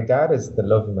my dad is the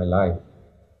love of my life.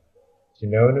 Do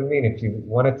you know what I mean? If you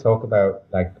want to talk about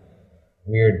like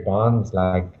weird bonds,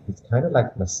 like he's kind of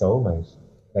like my soulmate.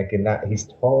 Like in that he's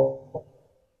taught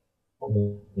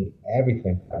me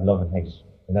everything I love and hate,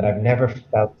 and that I've never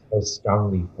felt so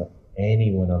strongly for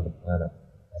anyone on the planet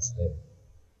as him.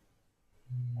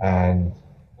 And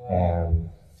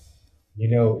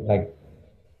like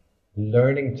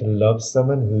learning to love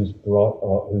someone who's brought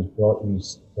you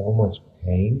so much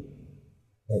pain,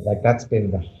 like that's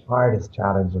been the hardest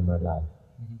challenge in my life.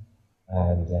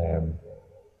 And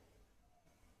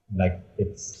like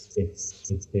it's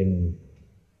been,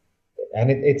 and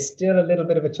it's still a little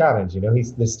bit of a challenge.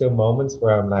 There's still moments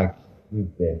where I'm like, you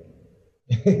dick.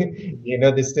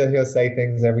 He'll say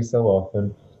things every so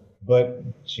often, but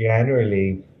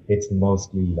generally it's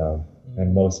mostly love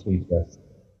and mostly just,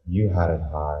 you had it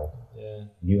hard. Yeah.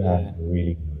 You had it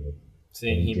really hard.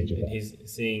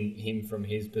 Seeing him from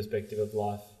his perspective of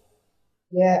life.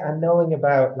 Yeah, and knowing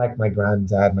about like my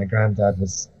granddad. My granddad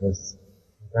used to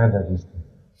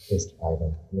fist fight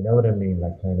him. You know what I mean?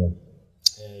 Like kind of.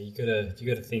 Yeah, you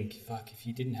gotta think, fuck, if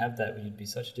you didn't have that, you'd be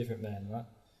such a different man, right?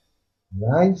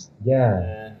 Right?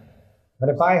 Yeah. And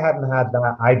if I hadn't had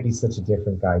that, I'd be such a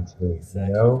different guy too.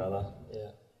 Exactly, brother.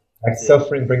 Yeah. Like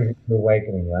suffering brings you to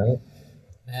awakening, right?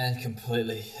 Man,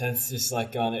 completely. It's just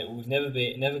like going, it would never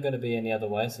going to be any other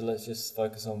way. So let's just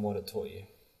focus on what it taught you.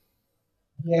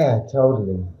 Yeah,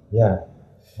 totally. Yeah.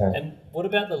 And what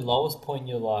about the lowest point in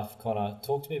your life, Connor?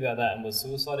 Talk to me about that. And was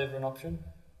suicide ever an option?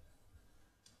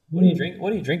 What do you drink?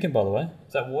 What are you drinking, by the way?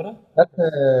 Is that water? That's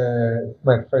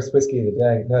my first whiskey of the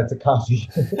day. No, it's a coffee.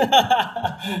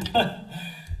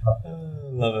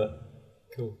 Love it.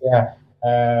 Cool. Yeah.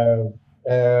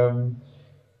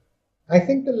 I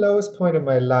think the lowest point in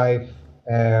my life,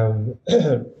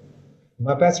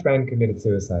 my best friend committed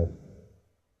suicide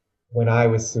when I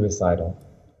was suicidal.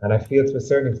 And I feel to a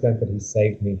certain extent that he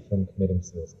saved me from committing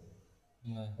suicide.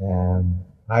 Yeah.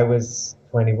 I was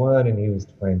 21 and he was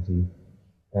 20.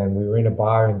 And we were in a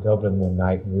bar in Dublin one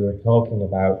night and we were talking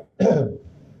about,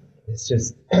 this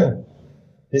just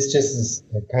is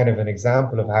a kind of an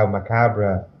example of how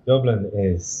macabre Dublin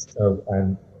is,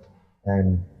 and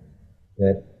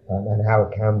how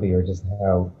it can be, or just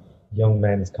how young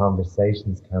men's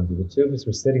conversations can be. The two of us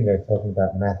were sitting there talking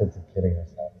about methods of killing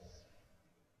ourselves,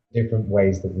 different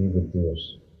ways that we would do it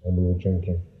when we were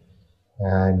drinking.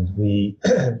 And we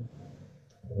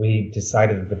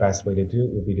decided that the best way to do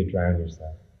it would be to drown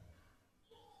yourself.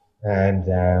 And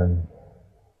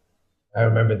I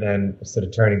remember then sort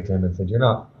of turning to him and said, "You're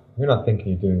not thinking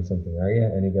you're doing something, are you?"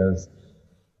 And he goes,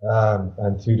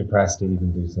 "I'm too depressed to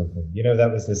even do something."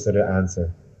 That was his sort of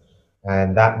answer.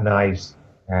 And that night,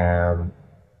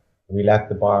 we left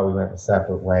the bar. We went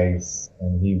separate ways,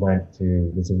 and he went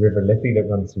to, there's a River Liffey that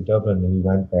runs through Dublin, and he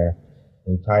went there.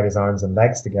 And he tied his arms and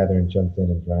legs together and jumped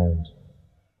in and drowned.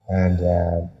 And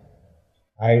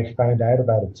I found out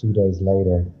about it 2 days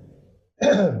later.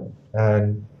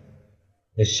 And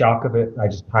the shock of it, I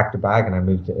just packed a bag and I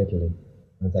moved to Italy.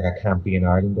 I was like, I can't be in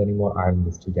Ireland anymore. Ireland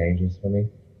is too dangerous for me.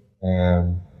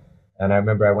 And I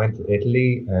remember I went to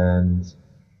Italy and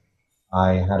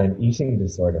I had an eating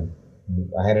disorder.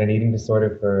 I had an eating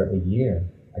disorder for a year.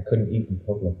 I couldn't eat in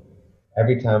public.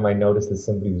 Every time I noticed that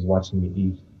somebody was watching me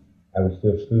eat, I would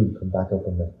feel food come back up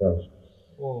in my throat.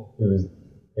 Whoa.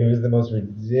 It was the most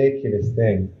ridiculous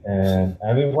thing. And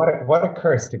I mean, what a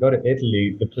curse to go to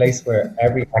Italy, the place where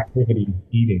every activity is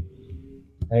eating.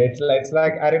 And it's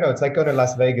like I don't know, it's like going to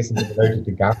Las Vegas and being allergic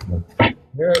to gambling.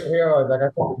 Here I was like, I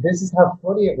thought, this is how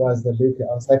funny it was that Luca.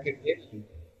 I was like in Italy,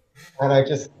 and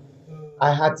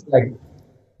I had to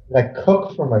like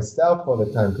cook for myself all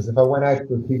the time, because if I went out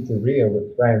to a pizzeria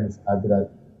with friends, I'd be like,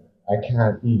 I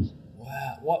can't eat.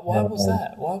 Wow, what was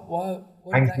that? What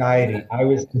anxiety. I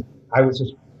was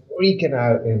just freaking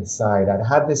out inside. I'd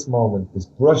had this moment, this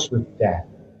brush with death,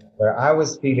 where I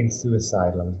was feeling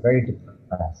suicidal. I was very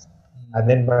depressed. And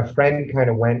then my friend kind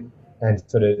of went and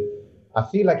sort of, I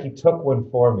feel like he took one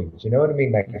for me. Do you know what I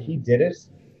mean? Like he did it.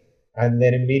 And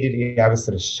then immediately I was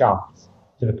sort of shocked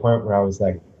to the point where I was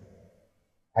like,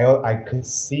 I could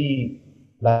see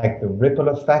like the ripple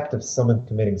effect of someone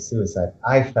committing suicide.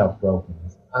 I felt broken.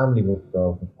 His family was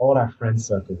broken. All our friend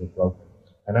circles were broken.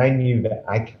 And I knew that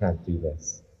I can't do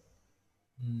this.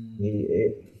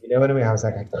 You know what I mean? I was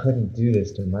like, I couldn't do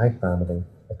this to my family.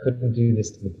 I couldn't do this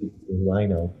to the people who I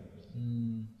know.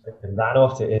 I ran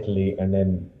off to Italy and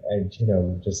then,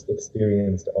 just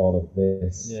experienced all of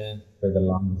this for the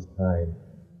longest time.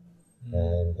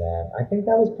 And I think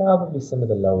that was probably some of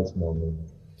the lowest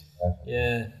moments.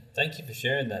 Yeah, thank you for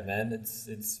sharing that, man.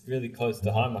 It's really close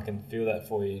to home. I can feel that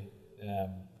for you.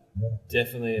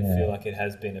 Definitely, I feel like it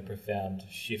has been a profound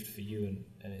shift for you,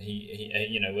 and he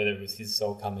whether it was his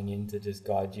soul coming in to just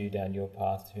guide you down your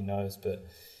path, who knows? But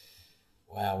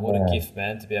wow, what a gift,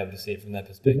 man, to be able to see it from that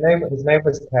perspective. His name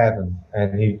was Kevin,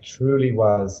 and he truly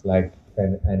was like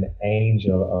an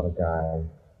angel of a guy.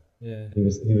 Yeah, he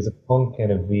was a punk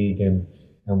and a vegan,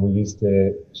 and we used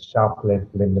to shoplift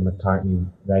Linda McCartney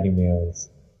ready meals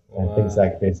and things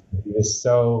like this.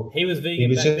 He was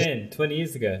vegan then, 20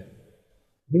 years ago.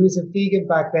 He was a vegan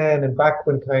back then, and back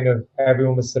when kind of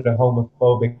everyone was sort of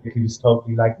homophobic, he was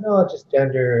totally like, no, just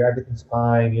gender, everything's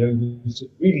fine. He was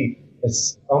just really,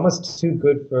 it's almost too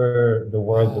good for the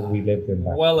world that we lived in.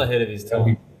 Well ahead of his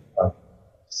time.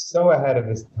 So ahead of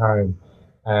his time,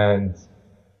 and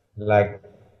like,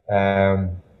 I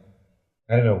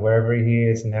don't know, wherever he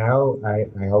is now, I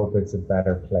hope it's a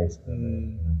better place for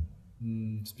him.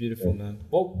 It's beautiful, man.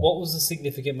 What was the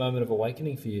significant moment of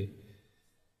awakening for you?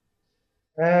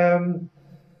 I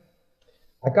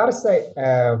gotta say,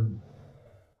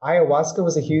 ayahuasca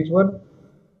was a huge one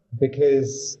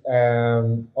because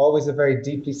always a very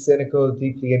deeply cynical,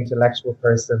 deeply intellectual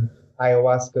person.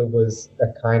 Ayahuasca was a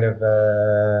kind of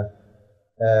a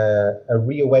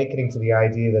reawakening to the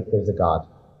idea that there's a God.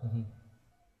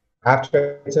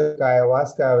 After I took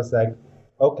ayahuasca, I was like,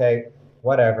 okay,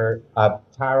 whatever.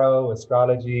 Tarot,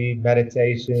 astrology,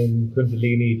 meditation,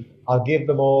 kundalini, I'll give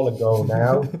them all a go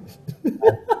now.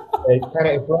 It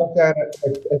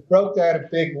broke down a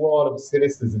big wall of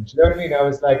cynicism. Do you know what I mean? I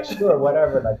was like, sure,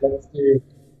 whatever. Let's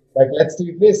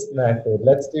do this method.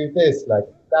 Let's do this. Like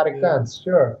static dance.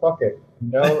 Sure, fuck it.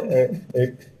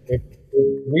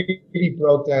 It really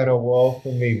broke down a wall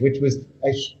for me, which was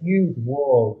a huge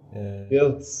wall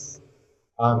built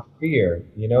on fear.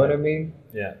 You know what I mean?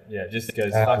 Yeah. Just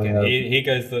goes fucking.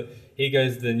 Here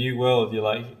goes the new world. You're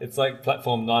like, it's like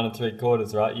platform 9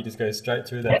 3/4, right? You just go straight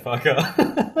through that fucker.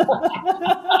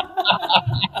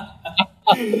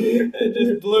 It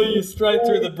just blew you straight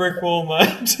through the brick wall,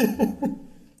 mate.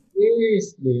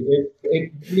 Seriously,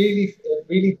 it really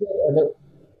did, and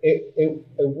it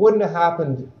wouldn't have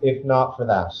happened if not for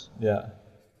that. Yeah.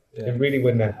 It really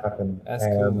wouldn't have happened. That's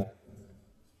cool, man.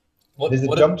 There's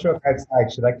a dump truck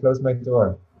outside. Should I close my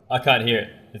door? I can't hear it.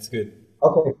 It's good.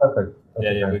 Okay, perfect.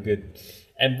 Okay, yeah, we're good.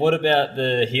 And what about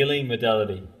the healing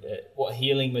modality? What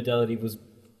healing modality was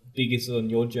biggest on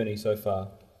your journey so far?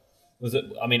 Was it,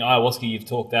 ayahuasca, you've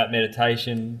talked about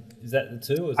meditation. Is that the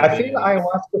two? Or is I feel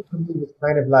ayahuasca for me was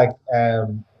kind of like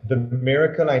the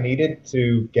miracle I needed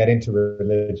to get into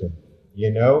religion,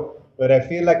 But I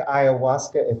feel like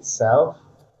ayahuasca itself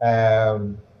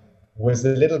was a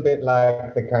little bit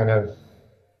like the kind of,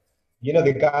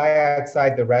 the guy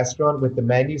outside the restaurant with the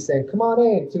menu saying, come on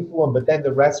in, 2 for 1. But then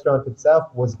the restaurant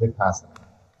itself was Vipassana.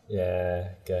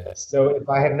 Yeah, okay. So if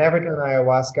I had never done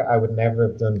ayahuasca, I would never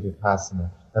have done Vipassana.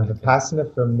 And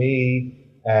Vipassana for me,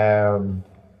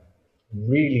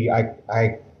 really,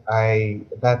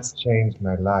 that's changed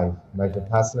my life. My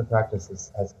Vipassana practice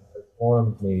has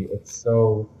transformed me. It's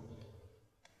so,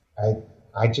 I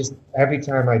just, every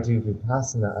time I do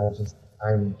Vipassana,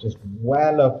 I'm just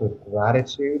well up with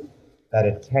gratitude that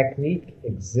a technique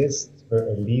exists for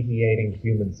alleviating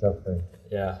human suffering.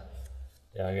 Yeah,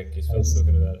 I get goosebumps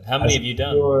talking about it. How many have you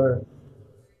done?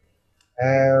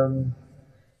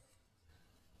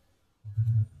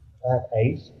 At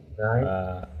 8,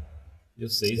 9. You're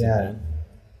seasoned, man.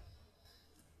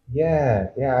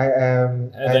 Yeah.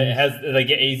 Do they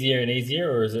get easier and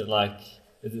easier, or is it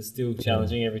still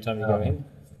challenging every time you go in?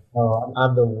 Oh,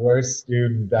 I'm the worst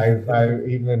student. You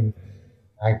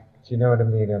know what I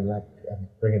mean? I'm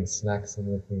bringing snacks in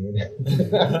with me. I'm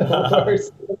the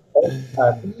worst.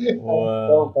 Wow.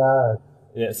 So bad.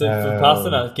 Yeah, so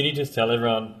Vipassana, can you just tell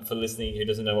everyone for listening who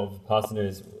doesn't know what Vipassana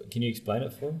is, can you explain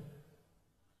it for them?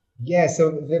 Yeah,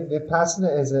 so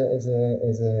Vipassana is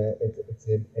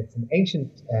an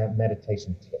ancient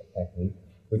meditation technique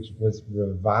which was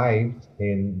revived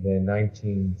in the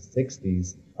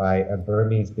 1960s by a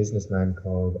Burmese businessman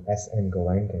called S.N.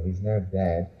 Goenka. He's now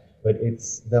dead, but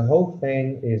the whole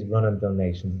thing is run on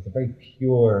donations. It's a very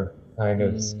pure kind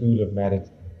of school of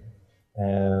meditation.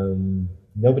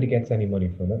 Nobody gets any money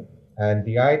from it. And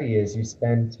the idea is you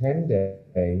spend 10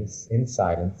 days in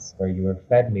silence where you are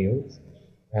fed meals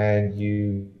and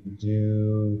you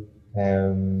do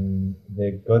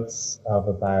the guts of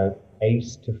about 8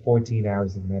 to 14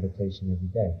 hours of meditation every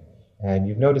day. And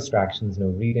you've no distractions, no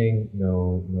reading,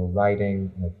 no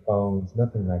writing, no phones,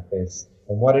 nothing like this.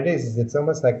 And what it is it's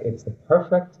almost like it's the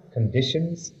perfect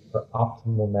conditions for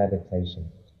optimal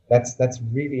meditation. That's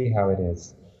really how it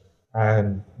is.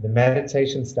 And the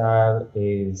meditation style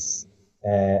is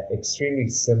extremely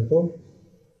simple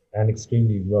and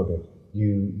extremely rugged.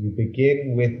 You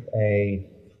begin with a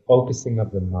focusing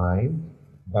of the mind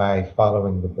by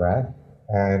following the breath,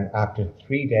 and after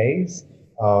 3 days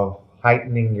of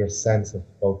heightening your sense of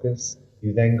focus,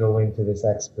 you then go into this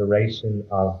exploration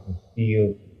of the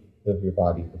field of your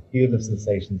body, the field of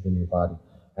sensations in your body.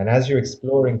 And as you're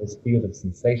exploring this field of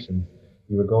sensations,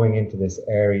 you are going into this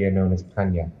area known as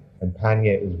Panya. And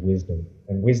Panya is wisdom.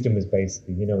 And wisdom is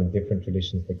basically, in different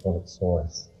traditions, they call it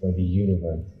source or the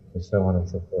universe or so on and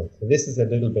so forth. So this is a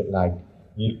little bit like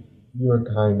you're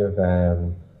kind of,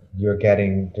 you're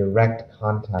getting direct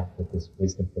contact with this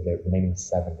wisdom for the remaining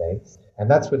 7 days. And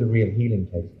that's where the real healing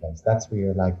takes place. That's where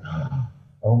you're like,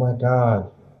 oh my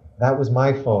God, that was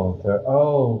my fault. Or,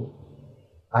 oh,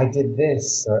 I did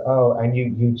this. Or, oh, and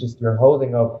you're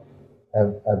holding up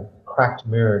a cracked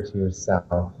mirror to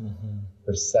yourself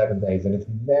for 7 days. And it's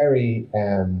very,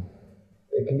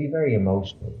 it can be very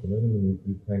emotional.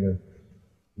 You kind of,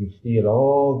 you feel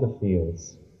all the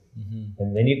feels.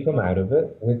 And then you come out of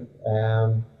it with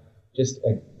just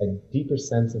a deeper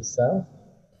sense of self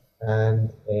and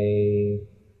a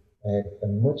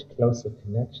much closer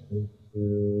connection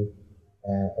to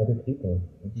other people.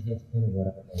 That's kind of what I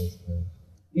always found.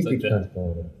 Deeply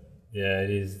transformative. Yeah, it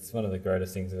is. It's one of the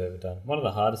greatest things I've ever done. One of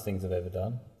the hardest things I've ever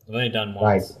done. I've only done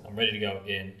once. Right. I'm ready to go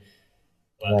again.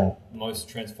 But the most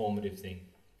transformative thing,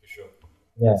 for sure.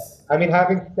 Yes. I mean,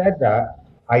 having said that,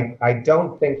 I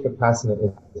don't think Vipassana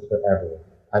is for everyone.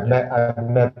 I've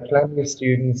met plenty of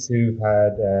students who've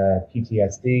had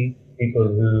PTSD, people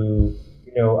who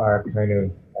are kind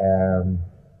of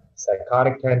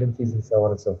psychotic tendencies and so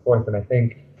on and so forth. And I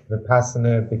think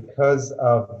Vipassana, because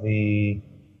of the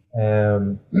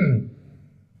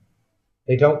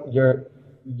they don't you're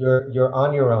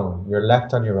on your own. You're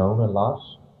left on your own a lot.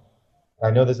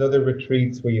 I know there's other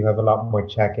retreats where you have a lot more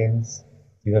check-ins.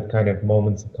 You have kind of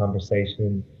moments of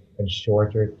conversation and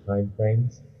shorter time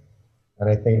frames. And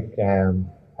I think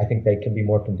they can be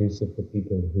more conducive for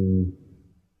people who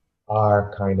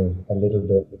are kind of a little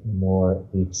bit more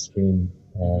the extreme.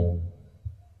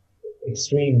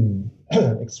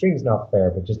 Extreme's not fair,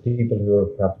 but just people who are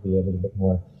probably a little bit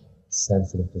more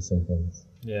sensitive to some things.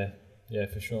 Yeah,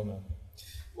 for sure, man.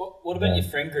 What about your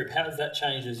friend group? How has that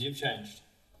changed as you've changed?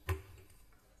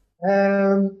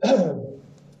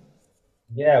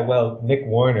 Yeah, well, Nick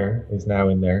Warner is now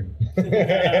in there.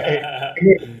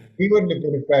 He wouldn't have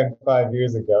been a friend 5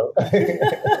 years ago.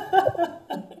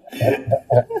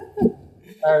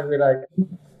 I'd be like,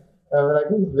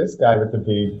 who's this guy with the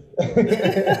beads?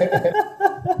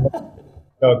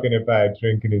 Talking about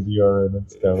drinking his urine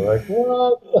and stuff. Like,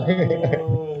 what?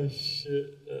 Oh,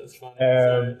 shit. That's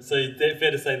funny. So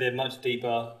fair to say they're much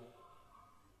deeper.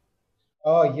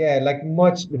 Oh yeah, like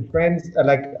much the friends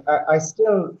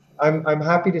I'm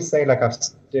happy to say like I've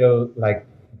still like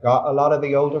got a lot of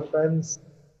the older friends,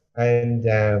 and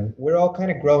we're all kind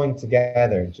of growing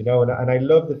together, and I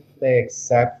love that they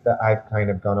accept that I've kind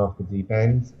of gone off the deep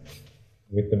end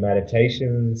with the meditation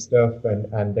and stuff,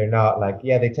 and they're not like,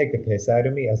 yeah, they take the piss out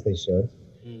of me as they should,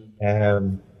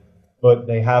 but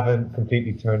they haven't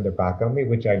completely turned their back on me,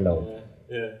 which I love.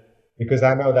 Yeah. Because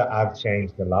I know that I've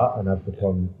changed a lot and I've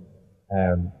become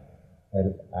at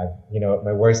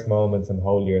my worst moments, I'm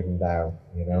holier than thou,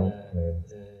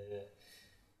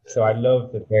 So I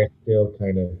love that they're still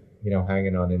kind of,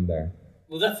 hanging on in there.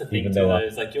 Well, that's the thing too, though,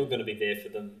 is like you're going to be there for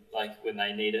them, like when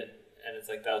they need it, and it's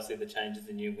like they'll see the changes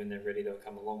in you when they're ready. They'll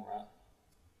come along, right?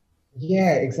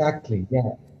 Yeah, exactly.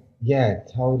 Yeah,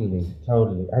 totally. I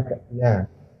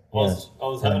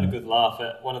was having a good laugh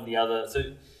at one of the other.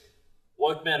 So,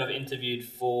 Woke Man I've interviewed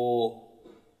for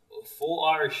 4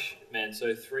 Irish men,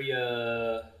 so three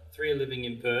are living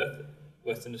in Perth,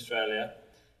 Western Australia,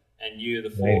 and you're the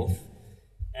 4th.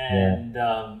 And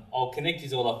I'll connect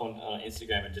you all up on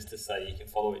Instagram, and just to say you can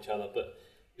follow each other. But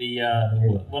the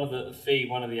one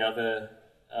of the other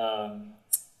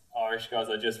Irish guys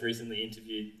I just recently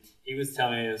interviewed, he was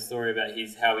telling me a story about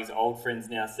how his old friends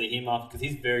now see him after, because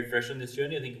he's very fresh on this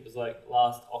journey. I think it was like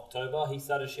last October he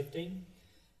started shifting.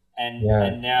 And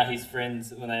now his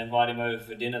friends, when they invite him over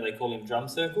for dinner, they call him Drum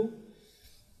Circle.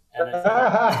 And they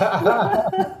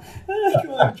said,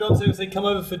 come on, drum circle. Said, come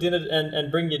over for dinner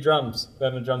and bring your drums. We're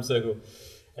having a drum circle.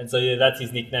 And so, yeah, that's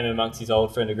his nickname amongst his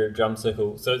old friend group, Drum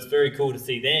Circle. So it's very cool to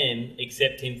see them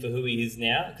accept him for who he is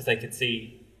now, because they could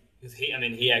see, because he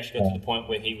actually got to the point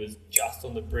where he was just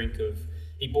on the brink of,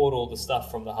 he bought all the stuff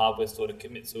from the hardware store to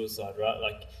commit suicide, right?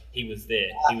 Like, he was there,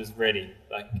 he was ready.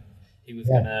 Like, he was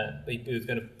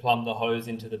gonna plumb the hose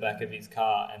into the back of his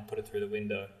car and put it through the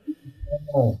window.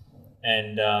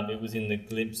 And it was in the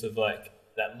glimpse of like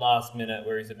that last minute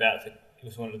where he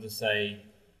just wanted to say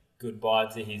goodbye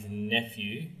to his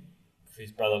nephew.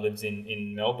 His brother lives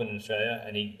in Melbourne, in Australia,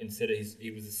 and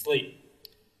he was asleep.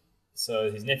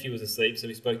 So his nephew was asleep, so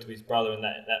he spoke to his brother, and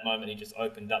that moment he just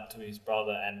opened up to his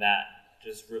brother, and that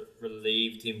just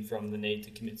relieved him from the need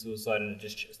to commit suicide, and it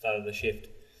just started the shift.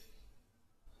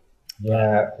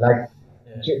 Yeah,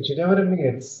 do you know what I mean?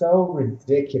 It's so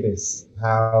ridiculous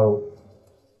how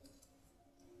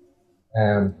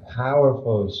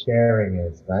powerful sharing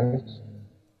is, right?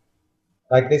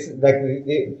 Like this, like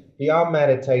beyond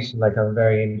meditation, like I'm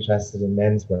very interested in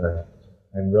men's work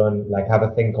and have a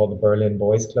thing called the Berlin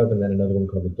Boys Club and then another one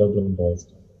called the Dublin Boys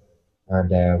Club.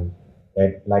 And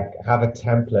they like have a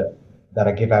template that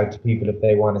I give out to people if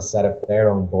they want to set up their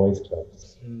own boys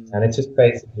clubs. And it's just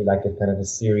basically like a kind of a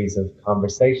series of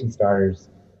conversation starters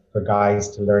for guys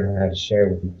to learn how to share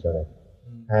with each other.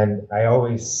 And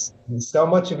so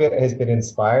much of it has been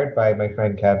inspired by my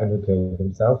friend Kevin, who killed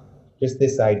himself. Just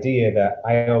this idea that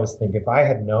I always think if I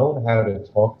had known how to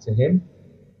talk to him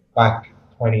back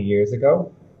 20 years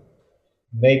ago,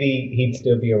 maybe he'd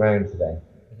still be around today.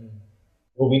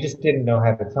 But we just didn't know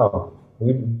how to talk.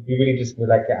 We really just were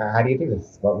like, how do you do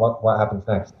this? What happens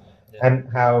next? Yeah. And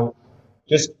how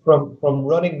just from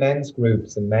running men's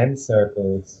groups and men's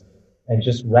circles and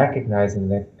just recognizing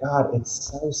that, God,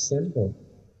 it's so simple.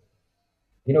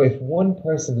 You know, if one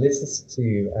person listens to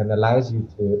you and allows you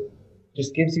to,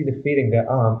 just gives you the feeling that,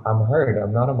 oh, I'm heard,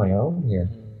 I'm not on my own here.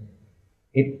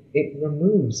 It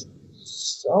removes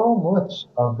so much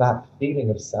of that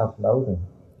feeling of self-loathing,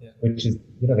 which is,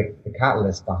 you know, the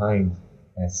catalyst behind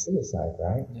suicide,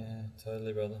 right? Yeah,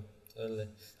 totally, brother. Totally.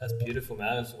 That's beautiful,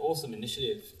 man. It's an awesome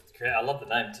initiative to create. I love the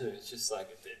name too. It's just like,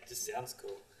 it just sounds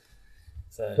cool.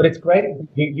 So, but it's great.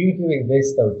 You doing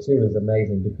this though too is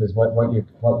amazing, because what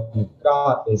you've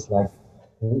got is like,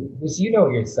 because you know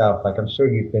yourself, like I'm sure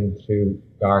you've been through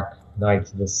dark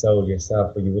nights of the soul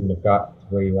yourself where you wouldn't have got to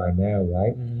where you are now,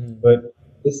 right? But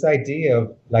this idea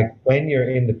of like when you're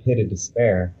in the pit of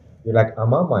despair, you're like,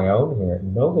 I'm on my own here.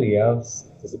 Nobody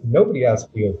else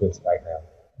feels this right now.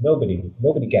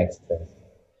 Nobody gets this.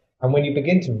 And when you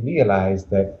begin to realize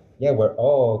that, yeah, we're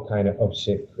all kind of up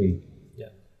shit creek.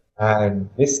 And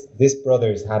this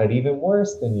brother's had it even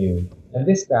worse than you. And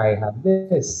this guy had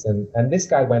this, and this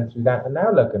guy went through that, and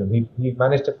now look at him. He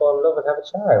managed to fall in love and have a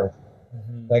child.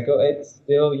 Like, it's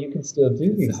still, you can still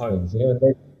do these things, you know.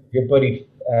 And your buddy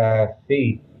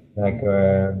Fee, like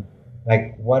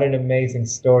what an amazing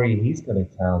story he's going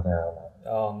to tell now.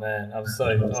 Oh man, I was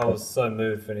so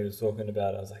moved when he was talking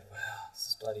about it. I was like, wow, this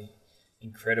is bloody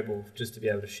incredible just to be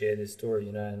able to share this story,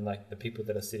 you know. And like the people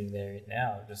that are sitting there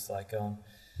now, just like,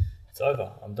 it's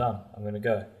over. I'm done. I'm going to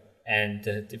go. And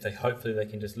if hopefully they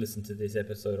can just listen to this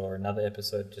episode or another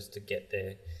episode just to get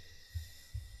the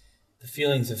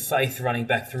feelings of faith running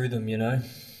back through them, you know,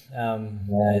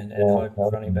 and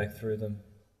hope running back through them.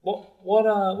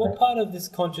 What part of this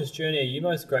conscious journey are you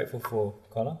most grateful for,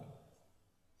 Conor?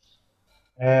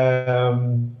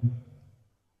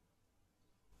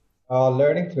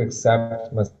 Learning to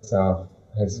accept myself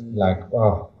is like,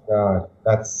 oh God,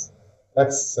 that's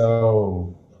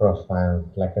so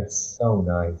profound. Like, it's so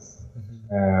nice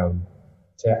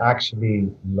to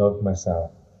actually love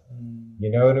myself.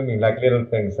 You know what I mean? Like little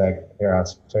things like, here, I'll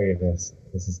show you this.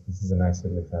 This is a nice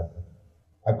little example.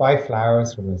 I buy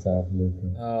flowers for myself, Luke.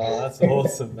 Oh, that's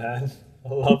awesome, man.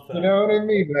 I love that. You know what I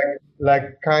mean?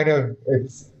 Like kind of,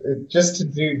 it's just to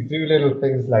do little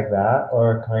things like that,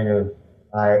 or kind of,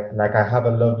 I have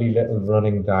a lovely little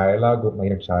running dialogue with my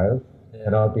inner child,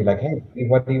 and I'll be like, hey,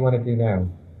 what do you want to do now?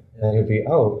 And he'll be,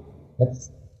 oh,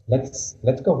 let's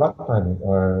go rock climbing,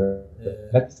 or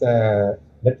let's go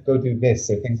do this,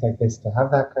 or things like this. To have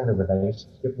that kind of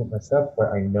relationship with myself,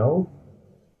 where I know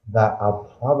that I'll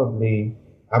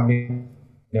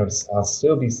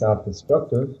still be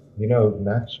self-destructive, you know,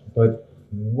 but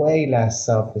way less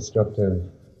self-destructive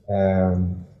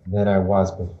than I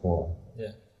was before.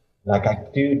 Yeah. Like, I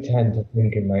do tend to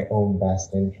think in my own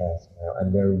best interest now,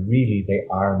 and they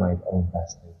are my own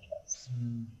best interests.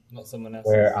 Not someone else's.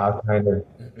 Where I'll kind of,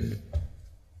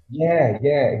 Yeah,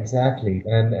 exactly.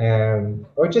 And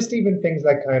or just even things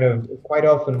like kind of quite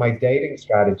often my dating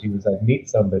strategy was I'd meet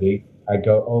somebody, I'd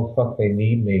go, oh fuck, they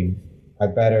need me. I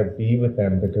better be with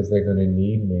them because they're gonna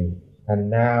need me. And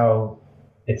now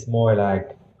it's more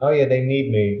like, oh yeah, they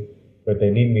need me, but they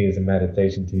need me as a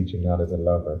meditation teacher, not as a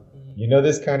lover. You know,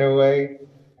 this kind of way.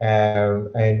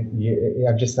 I'm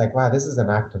just like, wow, this is an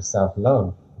act of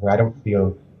self-love where I don't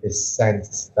feel this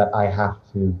sense that I have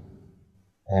to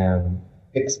um,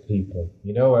 fix people,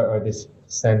 you know, or this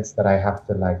sense that I have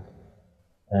to like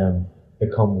um,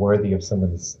 become worthy of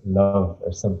someone's love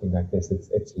or something like this.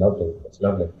 It's lovely. It's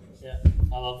lovely. Yeah,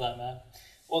 I love that, man.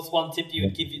 What's one tip you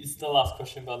would give you? This is the last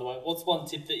question, by the way. What's one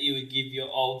tip that you would give your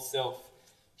old self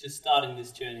just starting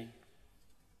this journey?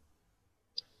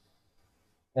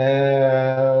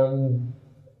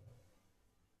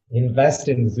 Invest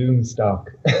in Zoom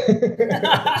stock. That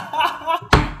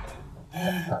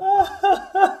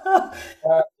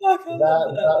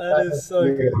is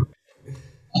so good.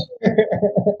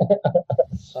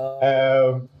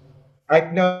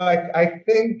 I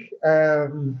think I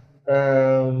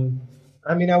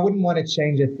mean I wouldn't want to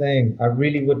change a thing. I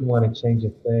really wouldn't want to change a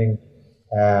thing.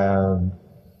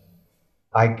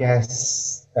 I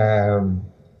guess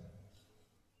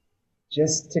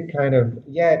just to kind of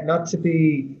not to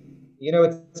be, you know,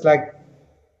 it's like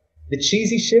the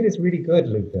cheesy shit is really good,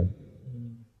 Luca.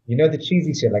 You know, the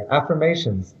cheesy shit, like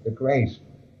affirmations, they're great.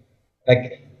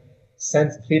 Like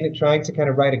trying to kind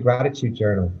of write a gratitude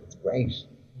journal, it's great.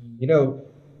 You know,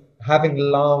 having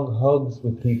long hugs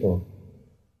with people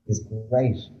is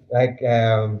great. Like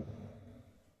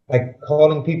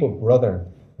calling people brother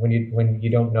when you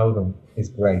don't know them is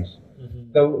great.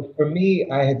 So for me,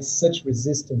 I had such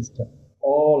resistance to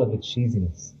all of the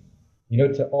cheesiness, you know,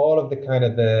 to all of the kind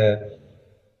of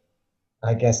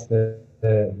I guess the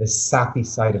sappy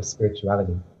side of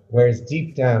spirituality. Whereas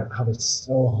deep down, I was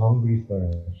so hungry for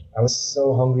it. I was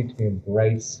so hungry to be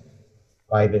embraced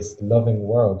by this loving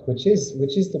world, which is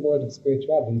the world of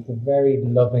spirituality. It's a very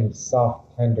loving,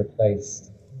 soft, tender place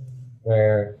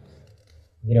where,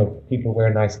 you know, people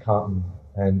wear nice cotton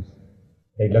and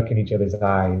they look in each other's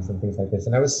eyes and things like this.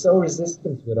 And I was so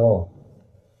resistant to it all.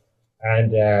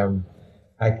 And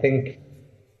I think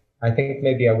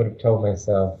maybe I would have told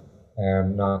myself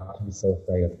not to be so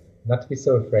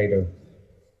afraid of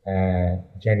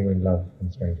genuine love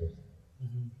from strangers.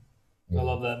 I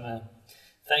love that, man.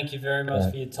 Thank you very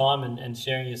much for your time and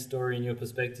sharing your story and your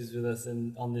perspectives with us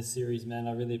and on this series, man.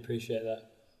 I really appreciate that.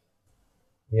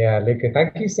 Yeah, Luca,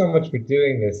 thank you so much for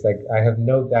doing this. Like, I have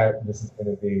no doubt this is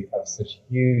going to be of such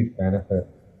huge benefit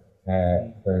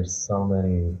for so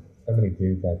many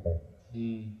dudes out there.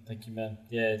 Thank you, man.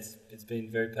 Yeah, it's been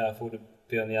very powerful to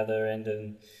be on the other end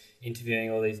and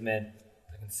interviewing all these men.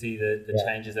 I can see the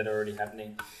changes that are already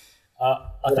happening.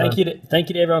 Thank you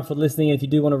to everyone for listening. And if you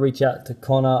do want to reach out to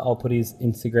Conor, I'll put his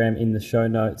Instagram in the show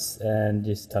notes and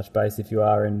just touch base if you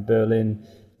are in Berlin,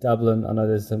 Dublin. I know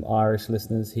there's some Irish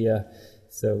listeners here,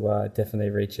 so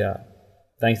definitely reach out.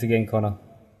 Thanks again, Conor.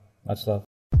 Much love.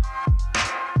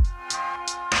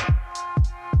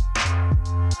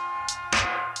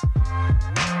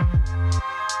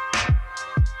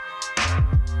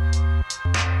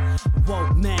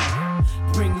 Woke man,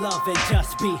 bring love and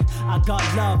just be. I got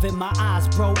love in my eyes,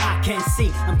 bro, I can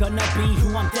see. I'm gonna be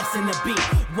who I'm destined to be.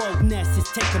 Wokeness is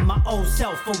taking my old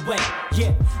self away.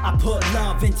 Yeah, I put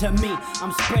love into me.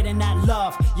 I'm spreading that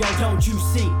love, yo, don't you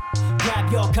see?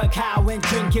 Grab your cacao and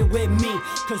drink it with me,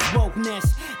 cause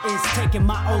wokeness is taking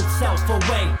my old self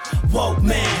away. Woke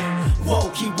man,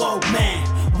 wokey woke man,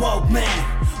 woke man,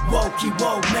 wokey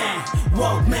woke man,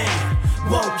 woke man,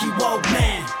 wokey woke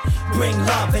man. Bring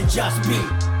love and just be.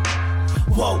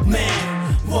 Woke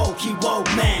man, wokey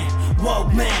woke man,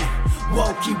 woke man,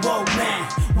 wokey woke man,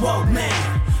 woke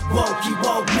man, wokey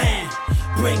woke man.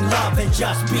 Bring love and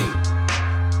just be.